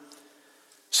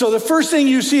 So the first thing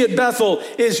you see at Bethel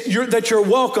is that you're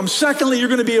welcome. Secondly, you're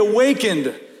going to be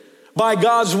awakened by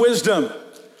God's wisdom.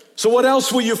 So what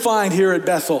else will you find here at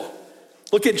Bethel?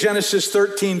 Look at Genesis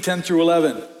 13:10 through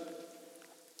 11.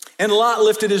 And Lot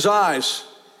lifted his eyes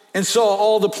and saw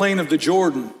all the plain of the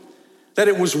Jordan, that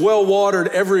it was well watered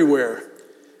everywhere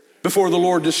before the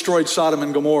Lord destroyed Sodom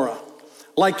and Gomorrah,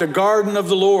 like the garden of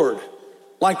the Lord,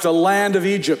 like the land of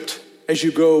Egypt as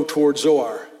you go toward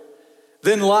Zoar.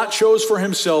 Then Lot chose for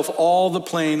himself all the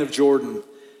plain of Jordan,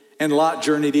 and Lot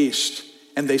journeyed east,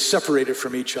 and they separated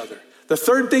from each other. The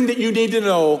third thing that you need to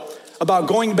know about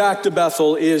going back to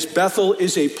Bethel is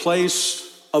a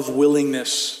place of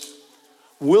willingness.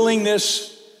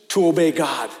 Willingness to obey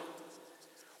God.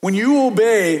 When you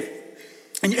obey,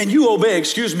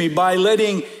 by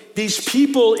letting these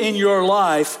people in your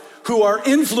life who are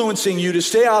influencing you to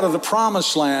stay out of the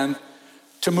promised land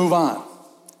to move on,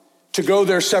 to go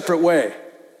their separate way.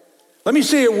 Let me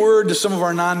say a word to some of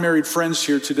our non-married friends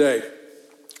here today,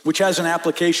 which has an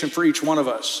application for each one of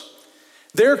us.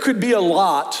 There could be a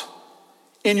Lot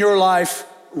in your life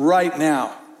right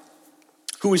now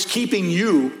who is keeping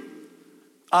you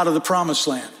out of the promised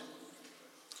land.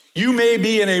 You may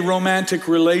be in a romantic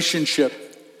relationship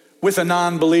with a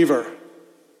non-believer.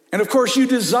 And of course, you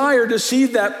desire to see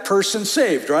that person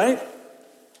saved, right?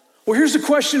 Well, here's the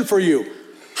question for you.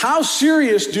 How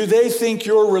serious do they think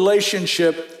your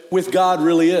relationship with God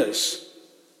really is?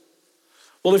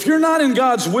 Well, if you're not in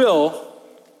God's will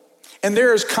and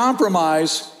there is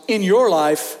compromise in your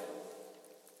life,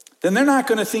 then they're not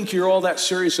going to think you're all that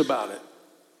serious about it.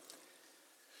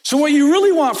 So what you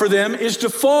really want for them is to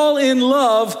fall in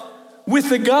love with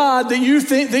the God that you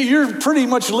think that you're pretty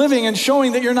much living and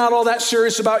showing that you're not all that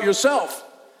serious about yourself.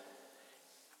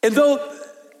 And though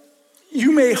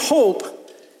you may hope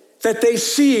that they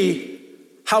see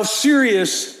how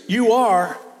serious you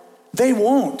are, they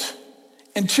won't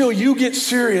until you get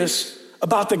serious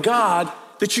about the God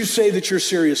that you say that you're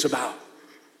serious about.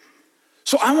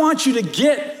 So I want you to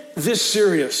get this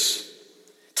serious.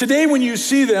 Today when you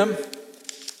see them,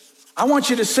 I want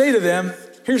you to say to them,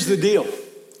 here's the deal.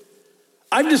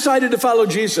 I've decided to follow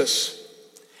Jesus.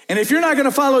 And if you're not going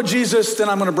to follow Jesus, then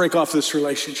I'm going to break off this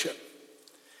relationship.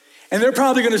 And they're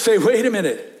probably going to say, wait a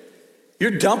minute,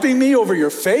 you're dumping me over your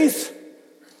faith?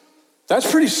 That's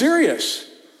pretty serious.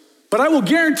 But I will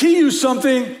guarantee you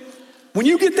something. When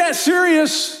you get that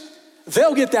serious,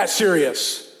 they'll get that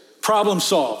serious. Problem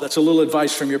solved. That's a little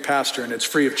advice from your pastor, and it's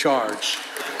free of charge.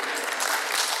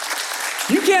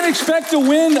 You can't expect to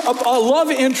win a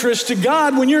love interest to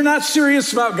God when you're not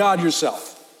serious about God yourself.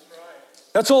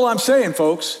 That's all I'm saying,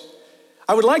 folks.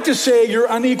 I would like to say you're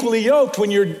unequally yoked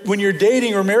when you're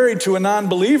dating or married to a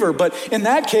non-believer, but in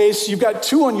that case, you've got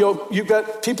two unyoked. You've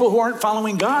got people who aren't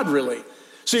following God really.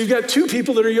 So you've got two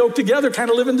people that are yoked together, kind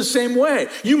of living the same way.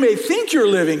 You may think you're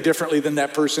living differently than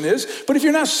that person is, but if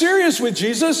you're not serious with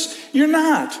Jesus, you're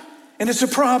not. And it's a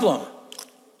problem.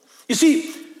 You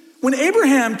see, when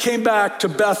Abraham came back to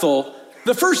Bethel,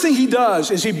 the first thing he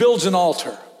does is he builds an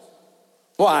altar.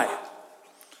 Why?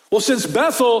 Well, since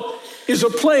Bethel is a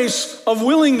place of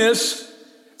willingness,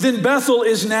 then Bethel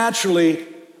is naturally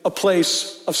a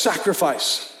place of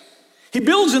sacrifice. He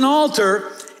builds an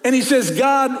altar and he says,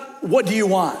 God, what do you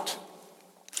want?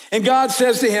 And God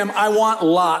says to him, I want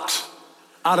Lot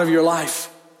out of your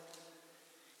life.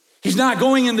 He's not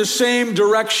going in the same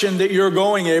direction that you're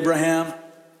going, Abraham.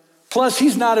 Plus,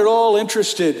 he's not at all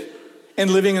interested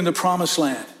in living in the promised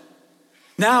land.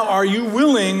 Now, are you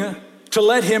willing to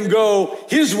let him go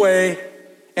his way?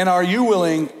 And are you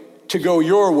willing to go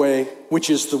your way, which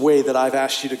is the way that I've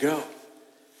asked you to go?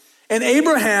 And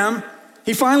Abraham,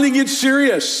 he finally gets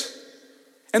serious.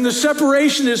 And the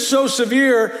separation is so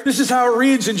severe. This is how it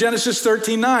reads in Genesis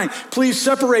 13:9. Please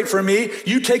separate from me.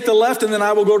 You take the left and then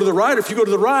I will go to the right. If you go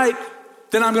to the right,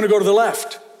 then I'm going to go to the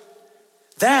left.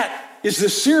 That is the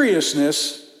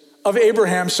seriousness of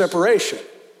Abraham's separation.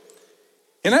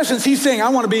 In essence, he's saying, I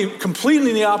want to be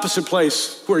completely in the opposite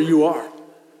place where you are.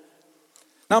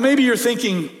 Now, maybe you're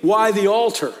thinking, why the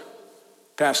altar,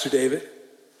 Pastor David?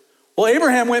 Well,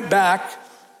 Abraham went back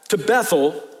to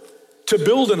Bethel to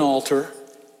build an altar,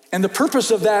 and the purpose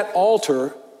of that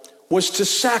altar was to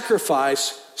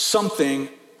sacrifice something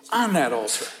on that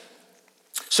altar.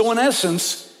 So in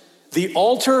essence, the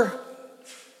altar,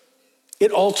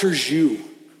 it alters you.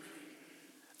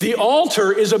 The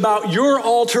altar is about your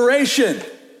alteration.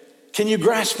 Can you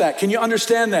grasp that? Can you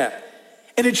understand that?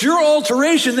 And it's your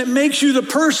alteration that makes you the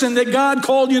person that God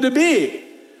called you to be.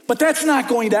 But that's not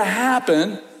going to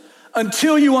happen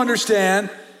until you understand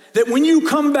that when you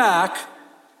come back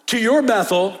to your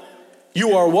Bethel,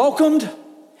 you are welcomed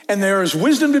and there is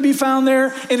wisdom to be found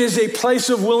there and is a place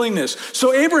of willingness.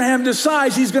 So Abraham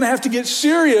decides he's going to have to get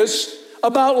serious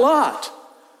about Lot.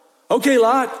 Okay,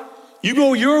 Lot, you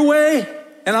go your way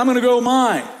and I'm going to go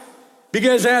mine.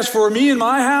 Because as for me and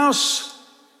my house,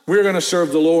 we're going to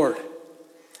serve the Lord.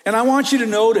 And I want you to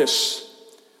notice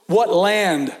what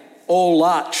land old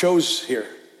Lot chose here.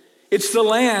 It's the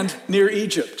land near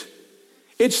Egypt.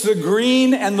 It's the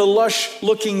green and the lush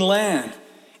looking land.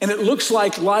 And it looks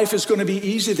like life is going to be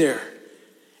easy there.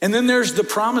 And then there's the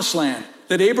promised land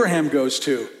that Abraham goes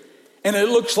to. And it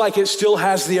looks like it still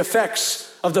has the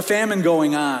effects of the famine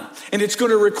going on. And it's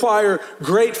going to require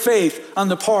great faith on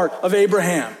the part of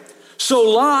Abraham. So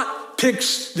Lot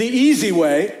picks the easy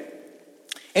way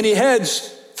and he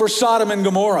heads for Sodom and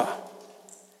Gomorrah.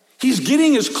 He's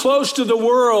getting as close to the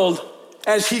world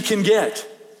as he can get.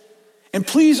 And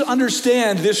please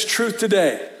understand this truth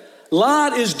today.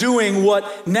 Lot is doing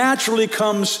what naturally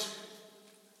comes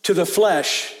to the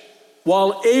flesh,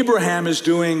 while Abraham is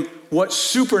doing what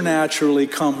supernaturally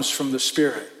comes from the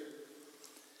Spirit.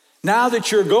 Now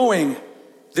that you're going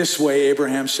this way,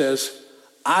 Abraham says,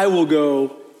 I will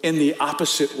go in the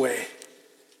opposite way.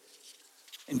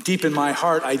 And deep in my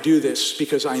heart, I do this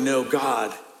because I know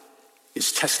God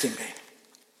is testing me.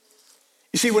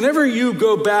 You see, whenever you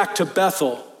go back to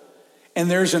Bethel and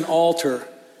there's an altar,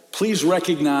 please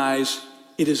recognize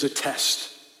it is a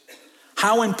test.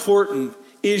 How important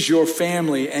is your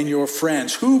family and your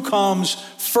friends? Who comes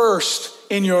first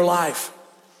in your life?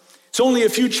 It's only a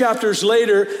few chapters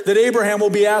later that Abraham will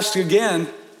be asked again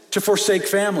to forsake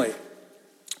family.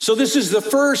 So this is the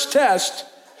first test,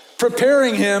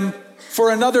 preparing him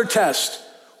for another test,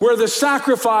 where the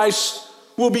sacrifice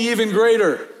will be even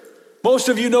greater. Most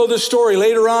of you know this story.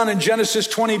 Later on in Genesis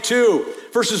 22,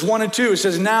 verses 1 and 2, it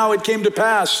says, Now it came to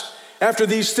pass after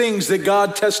these things that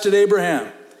God tested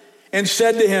Abraham and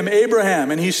said to him,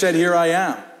 Abraham, and he said, Here I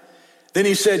am. Then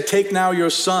he said, Take now your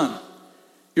son,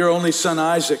 your only son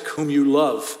Isaac, whom you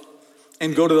love,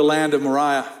 and go to the land of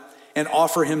Moriah and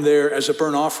offer him there as a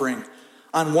burnt offering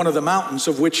on one of the mountains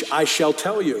of which I shall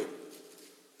tell you.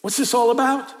 What's this all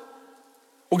about?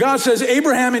 Well, God says,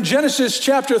 Abraham, in Genesis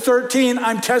chapter 13,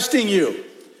 I'm testing you.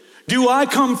 Do I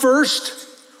come first,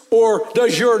 or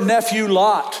does your nephew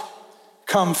Lot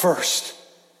come first?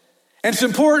 And it's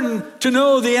important to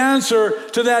know the answer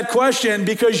to that question,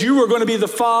 because you are going to be the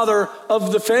father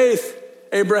of the faith,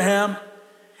 Abraham.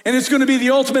 And it's going to be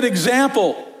the ultimate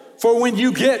example for when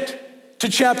you get to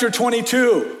chapter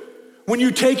 22. When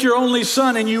you take your only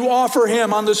son and you offer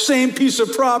him on the same piece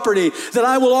of property that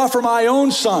I will offer my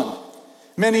own son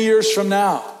many years from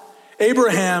now.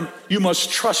 Abraham, you must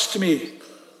trust me.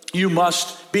 You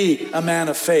must be a man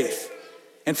of faith.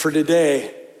 And for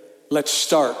today, let's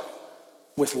start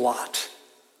with Lot.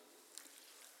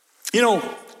 You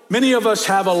know, many of us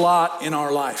have a lot in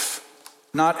our life.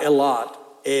 Not a lot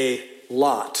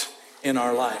in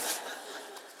our life.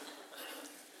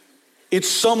 It's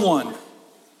someone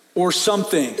or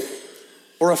something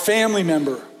or a family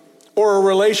member or a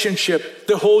relationship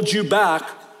that holds you back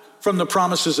from the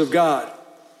promises of God.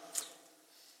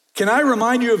 Can I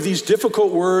remind you of these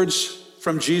difficult words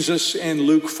from Jesus in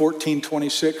Luke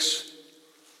 14:26?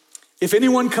 If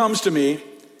anyone comes to me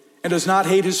and does not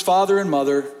hate his father and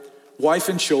mother, wife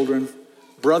and children,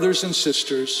 brothers and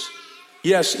sisters,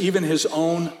 yes, even his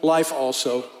own life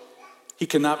also, he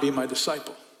cannot be my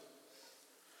disciple.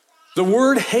 The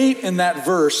word hate in that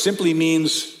verse simply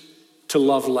means to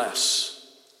love less.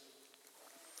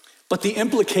 But the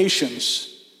implications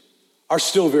are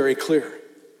still very clear.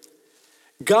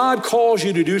 God calls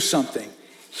you to do something.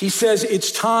 He says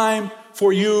it's time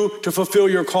for you to fulfill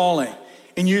your calling.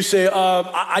 And you say,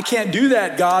 I can't do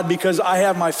that, God, because I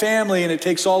have my family and it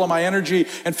takes all of my energy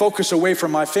and focus away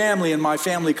from my family, and my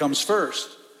family comes first.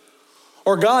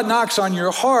 Or God knocks on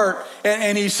your heart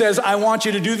and he says, I want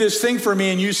you to do this thing for me.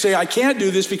 And you say, I can't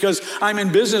do this because I'm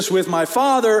in business with my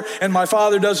father and my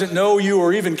father doesn't know you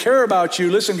or even care about you.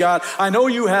 Listen, God, I know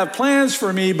you have plans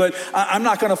for me, but I'm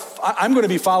going to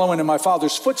be following in my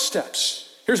father's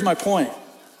footsteps. Here's my point.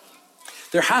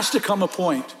 There has to come a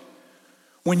point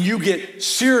when you get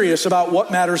serious about what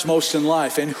matters most in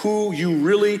life and who you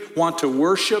really want to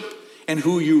worship and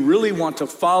who you really want to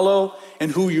follow and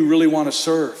who you really want to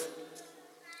serve.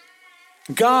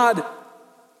 God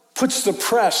puts the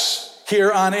press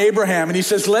here on Abraham and he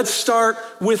says, let's start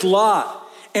with Lot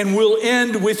and we'll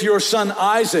end with your son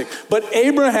Isaac. But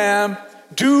Abraham,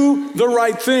 do the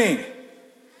right thing.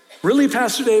 Really,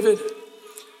 Pastor David?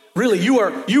 Really, you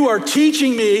are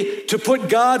teaching me to put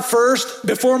God first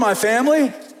before my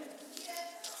family?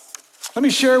 Let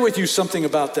me share with you something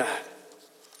about that.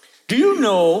 Do you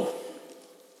know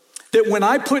that when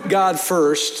I put God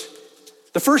first,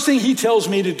 the first thing he tells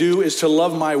me to do is to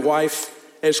love my wife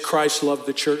as Christ loved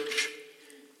the church?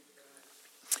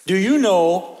 Do you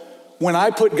know when I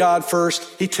put God first,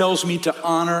 he tells me to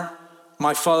honor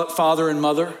my father and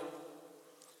mother?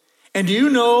 And do you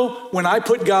know when I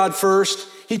put God first,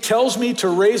 he tells me to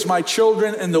raise my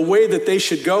children in the way that they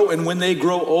should go, and when they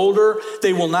grow older,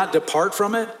 they will not depart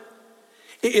from it?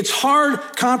 It's hard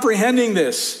comprehending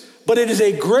this, but it is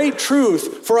a great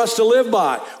truth for us to live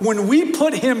by. When we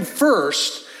put him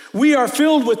first, we are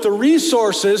filled with the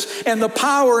resources and the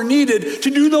power needed to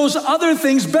do those other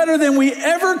things better than we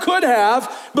ever could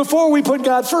have before we put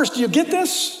God first. Do you get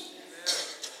this?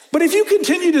 But if you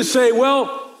continue to say,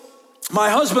 well,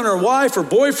 my husband or wife or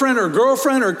boyfriend or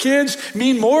girlfriend or kids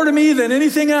mean more to me than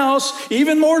anything else,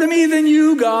 even more to me than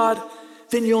you, God,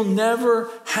 then you'll never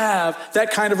have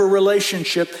that kind of a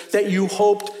relationship that you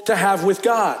hoped to have with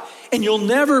God. And you'll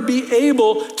never be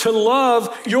able to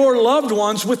love your loved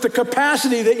ones with the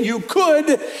capacity that you could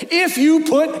if you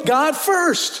put God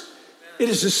first. It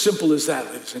is as simple as that,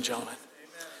 ladies and gentlemen.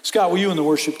 Scott, will you and the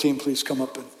worship team please come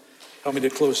up and help me to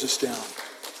close this down?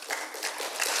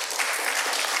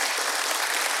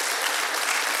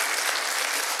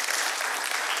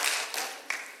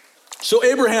 So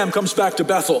Abraham comes back to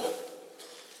Bethel,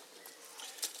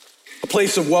 a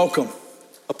place of welcome,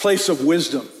 a place of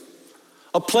wisdom,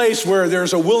 a place where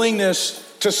there's a willingness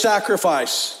to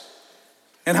sacrifice.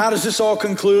 And how does this all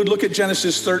conclude? Look at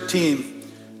Genesis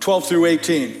 13, 12 through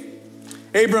 18.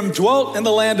 Abram dwelt in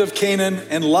the land of Canaan,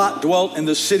 and Lot dwelt in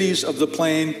the cities of the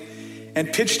plain,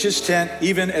 and pitched his tent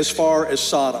even as far as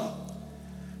Sodom.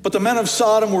 But the men of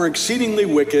Sodom were exceedingly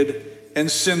wicked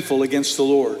and sinful against the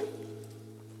Lord.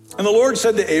 And the Lord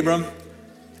said to Abram,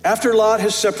 after Lot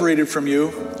has separated from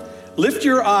you, lift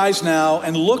your eyes now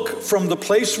and look from the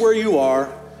place where you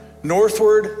are,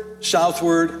 northward,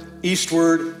 southward,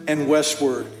 eastward, and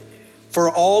westward. For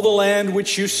all the land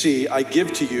which you see, I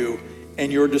give to you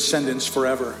and your descendants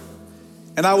forever.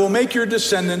 And I will make your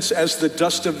descendants as the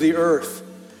dust of the earth,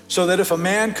 so that if a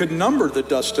man could number the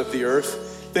dust of the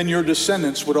earth, then your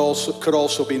descendants could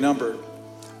also be numbered.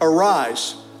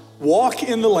 Arise, walk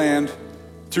in the land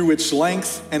through its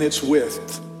length and its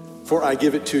width, for I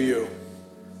give it to you.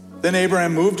 Then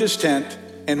Abraham moved his tent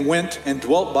and went and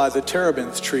dwelt by the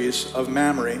terebinth trees of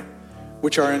Mamre,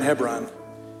 which are in Hebron,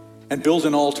 and built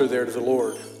an altar there to the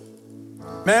Lord.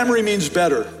 Mamre means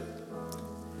better.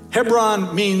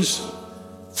 Hebron means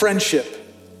friendship.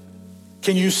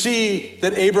 Can you see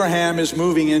that Abraham is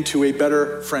moving into a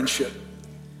better friendship?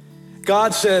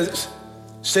 God says,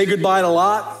 say goodbye to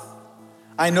Lot.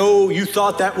 I know you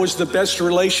thought that was the best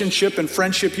relationship and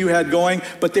friendship you had going,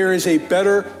 but there is a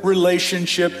better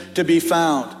relationship to be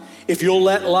found. If you'll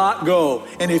let Lot go,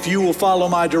 and if you will follow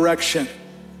my direction,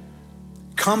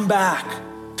 come back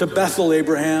to Bethel,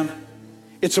 Abraham.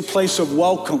 It's a place of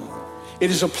welcome. It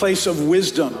is a place of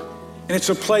wisdom. And it's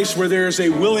a place where there is a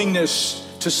willingness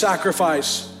to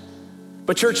sacrifice.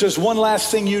 But church, there's one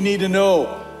last thing you need to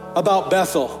know about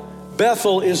Bethel.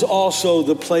 Bethel is also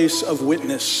the place of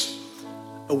witness.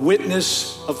 a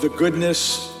witness of the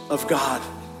goodness of God.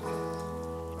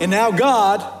 And now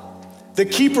God, the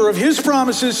keeper of his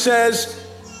promises, says,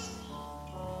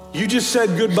 you just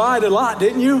said goodbye to Lot,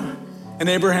 didn't you? And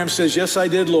Abraham says, yes, I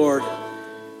did, Lord.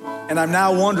 And I'm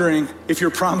now wondering if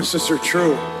your promises are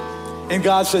true. And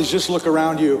God says, just look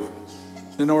around you.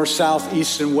 The north, south,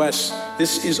 east, and west.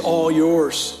 This is all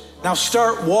yours. Now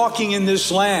start walking in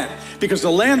this land, because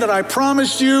the land that I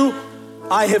promised you,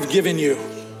 I have given you.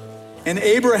 And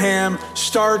Abraham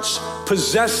starts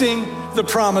possessing the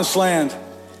promised land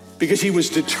because he was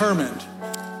determined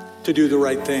to do the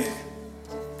right thing.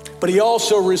 But he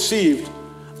also received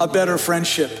a better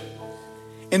friendship.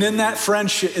 And in that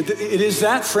friendship, it is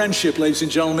that friendship, ladies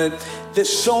and gentlemen, that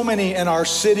so many in our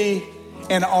city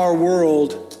and our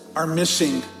world are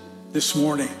missing this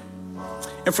morning.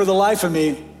 And for the life of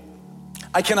me,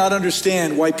 I cannot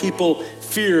understand why people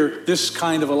fear this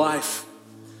kind of a life,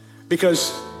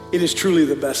 because it is truly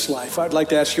the best life. I'd like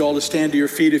to ask you all to stand to your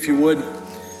feet if you would.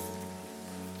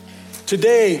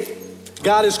 Today,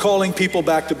 God is calling people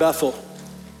back to Bethel.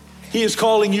 He is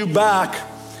calling you back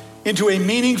into a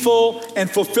meaningful and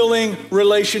fulfilling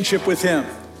relationship with him.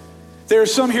 There are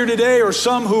some here today, or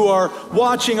some who are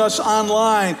watching us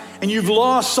online, and you've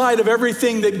lost sight of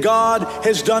everything that God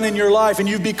has done in your life, and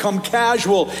you've become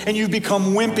casual and you've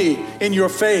become wimpy in your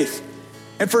faith.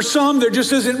 And for some, there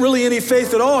just isn't really any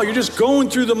faith at all. You're just going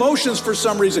through the motions for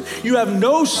some reason. You have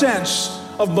no sense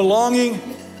of belonging,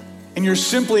 and you're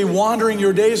simply wandering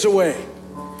your days away.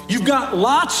 You've got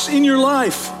lots in your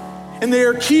life, and they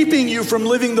are keeping you from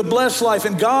living the blessed life.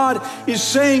 And God is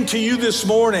saying to you this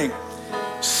morning,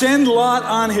 send Lot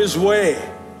on his way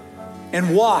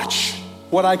and watch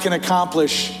what I can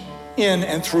accomplish in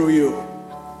and through you.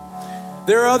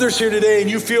 There are others here today, and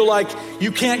you feel like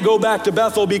you can't go back to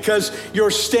Bethel because you're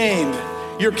stained.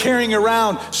 You're carrying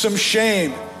around some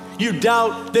shame. You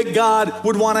doubt that God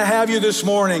would want to have you this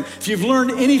morning. If you've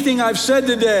learned anything I've said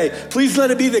today, please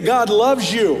let it be that God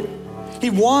loves you. He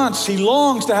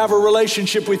longs to have a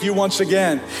relationship with you once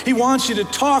again. He wants you to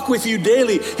talk with you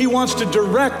daily. He wants to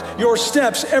direct your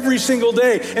steps every single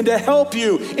day and to help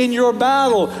you in your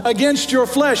battle against your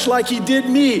flesh like he did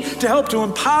me, to help to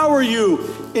empower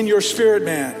you in your spirit,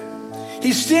 man.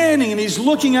 He's standing and he's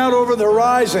looking out over the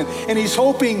horizon, and he's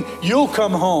hoping you'll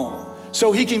come home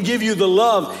so he can give you the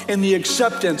love and the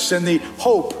acceptance and the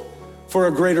hope for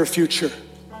a greater future.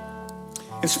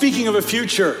 And speaking of a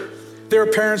future, there are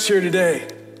parents here today,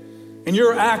 and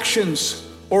your actions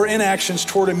or inactions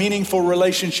toward a meaningful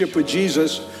relationship with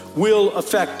Jesus will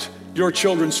affect your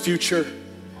children's future.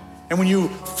 And when you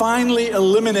finally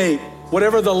eliminate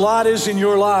whatever the lot is in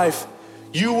your life,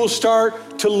 you will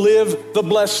start to live the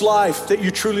blessed life that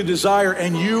you truly desire,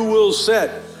 and you will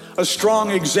set a strong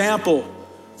example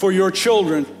for your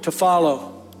children to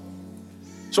follow.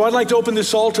 So I'd like to open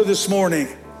this altar this morning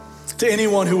to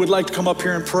anyone who would like to come up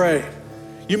here and pray.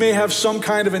 You may have some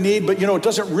kind of a need, but it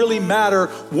doesn't really matter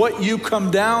what you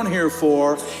come down here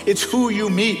for. It's who you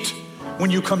meet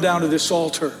when you come down to this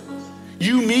altar.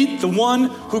 You meet the one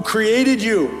who created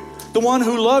you, the one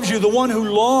who loves you, the one who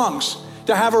longs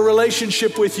to have a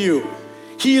relationship with you.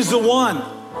 He is the one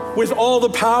with all the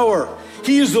power.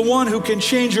 He is the one who can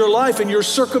change your life and your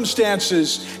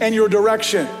circumstances and your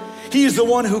direction. He is the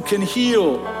one who can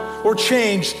heal or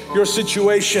change your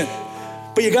situation.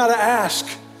 But you got to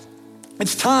ask.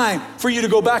 It's time for you to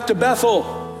go back to Bethel,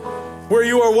 where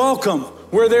you are welcome,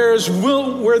 where there is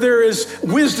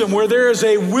wisdom, where there is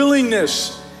a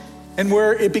willingness, and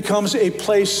where it becomes a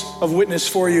place of witness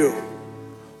for you.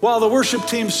 While the worship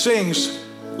team sings,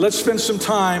 let's spend some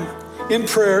time in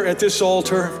prayer at this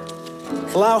altar.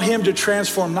 Allow him to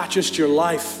transform not just your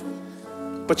life,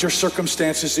 but your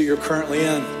circumstances that you're currently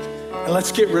in. And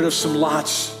let's get rid of some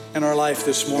lots in our life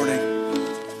this morning.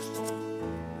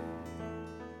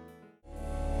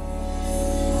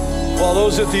 While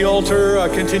those at the altar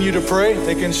continue to pray,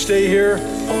 they can stay here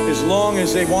as long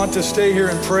as they want to stay here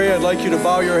and pray. I'd like you to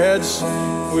bow your heads.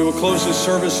 We will close this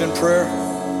service in prayer.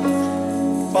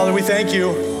 Father, we thank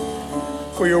you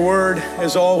for your word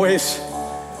as always.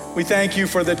 We thank you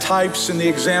for the types and the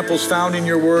examples found in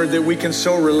your word that we can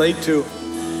so relate to.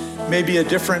 Maybe a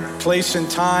different place and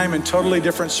time and totally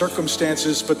different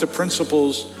circumstances, but the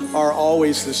principles are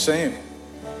always the same.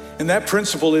 And that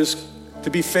principle is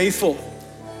to be faithful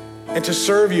and to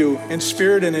serve you in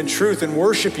spirit and in truth and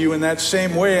worship you in that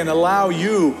same way and allow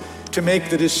you to make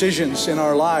the decisions in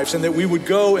our lives, and that we would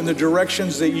go in the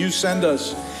directions that you send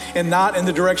us and not in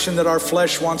the direction that our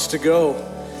flesh wants to go.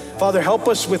 Father, help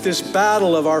us with this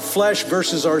battle of our flesh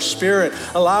versus our spirit.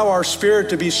 Allow our spirit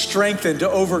to be strengthened to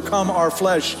overcome our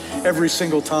flesh every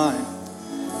single time.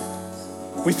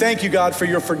 We thank you, God, for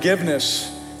your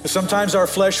forgiveness. Sometimes our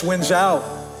flesh wins out,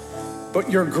 but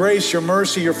your grace, your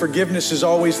mercy, your forgiveness is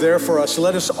always there for us.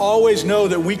 Let us always know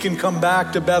that we can come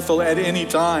back to Bethel at any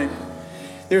time.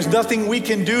 There's nothing we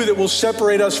can do that will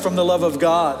separate us from the love of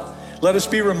God. Let us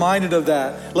be reminded of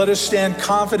that. Let us stand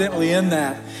confidently in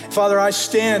that. Father, I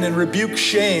stand and rebuke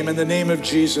shame in the name of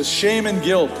Jesus. Shame and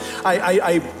guilt.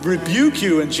 I rebuke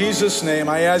you in Jesus' name.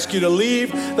 I ask you to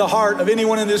leave the heart of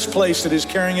anyone in this place that is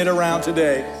carrying it around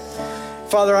today.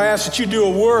 Father, I ask that you do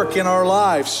a work in our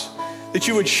lives, that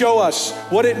you would show us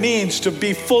what it means to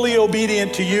be fully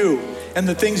obedient to you and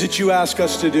the things that you ask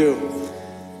us to do.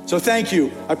 So thank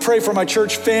you. I pray for my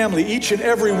church family, each and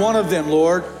every one of them,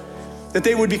 Lord, that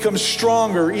they would become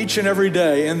stronger each and every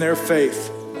day in their faith.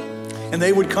 And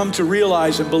they would come to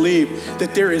realize and believe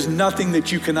that there is nothing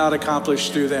that you cannot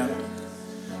accomplish through them.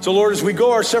 So Lord, as we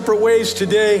go our separate ways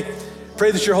today,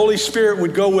 pray that your Holy Spirit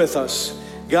would go with us,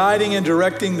 guiding and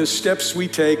directing the steps we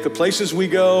take, the places we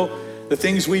go, the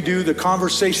things we do, the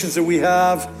conversations that we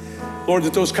have. Lord,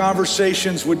 that those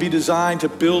conversations would be designed to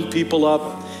build people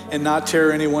up and not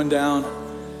tear anyone down.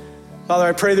 Father,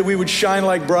 I pray that we would shine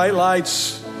like bright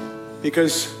lights,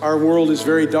 because our world is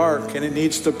very dark and it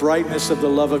needs the brightness of the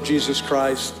love of Jesus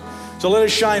Christ. So let us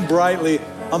shine brightly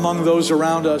among those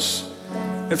around us.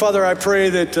 And Father, I pray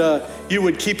that you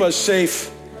would keep us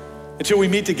safe until we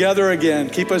meet together again.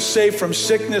 Keep us safe from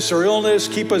sickness or illness.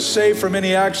 Keep us safe from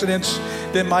any accidents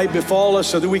that might befall us,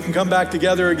 so that we can come back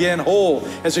together again whole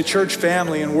as a church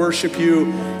family and worship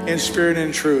you in spirit and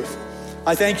in truth.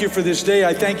 I thank you for this day.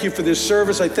 I thank you for this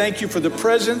service. I thank you for the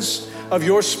presence of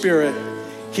your Spirit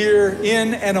here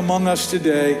in and among us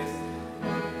today.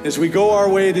 As we go our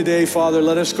way today, Father,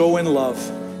 let us go in love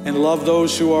and love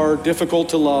those who are difficult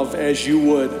to love as you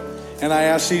would. And I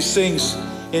ask these things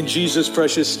in Jesus'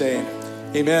 precious name.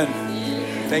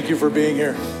 Amen. Thank you for being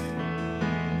here.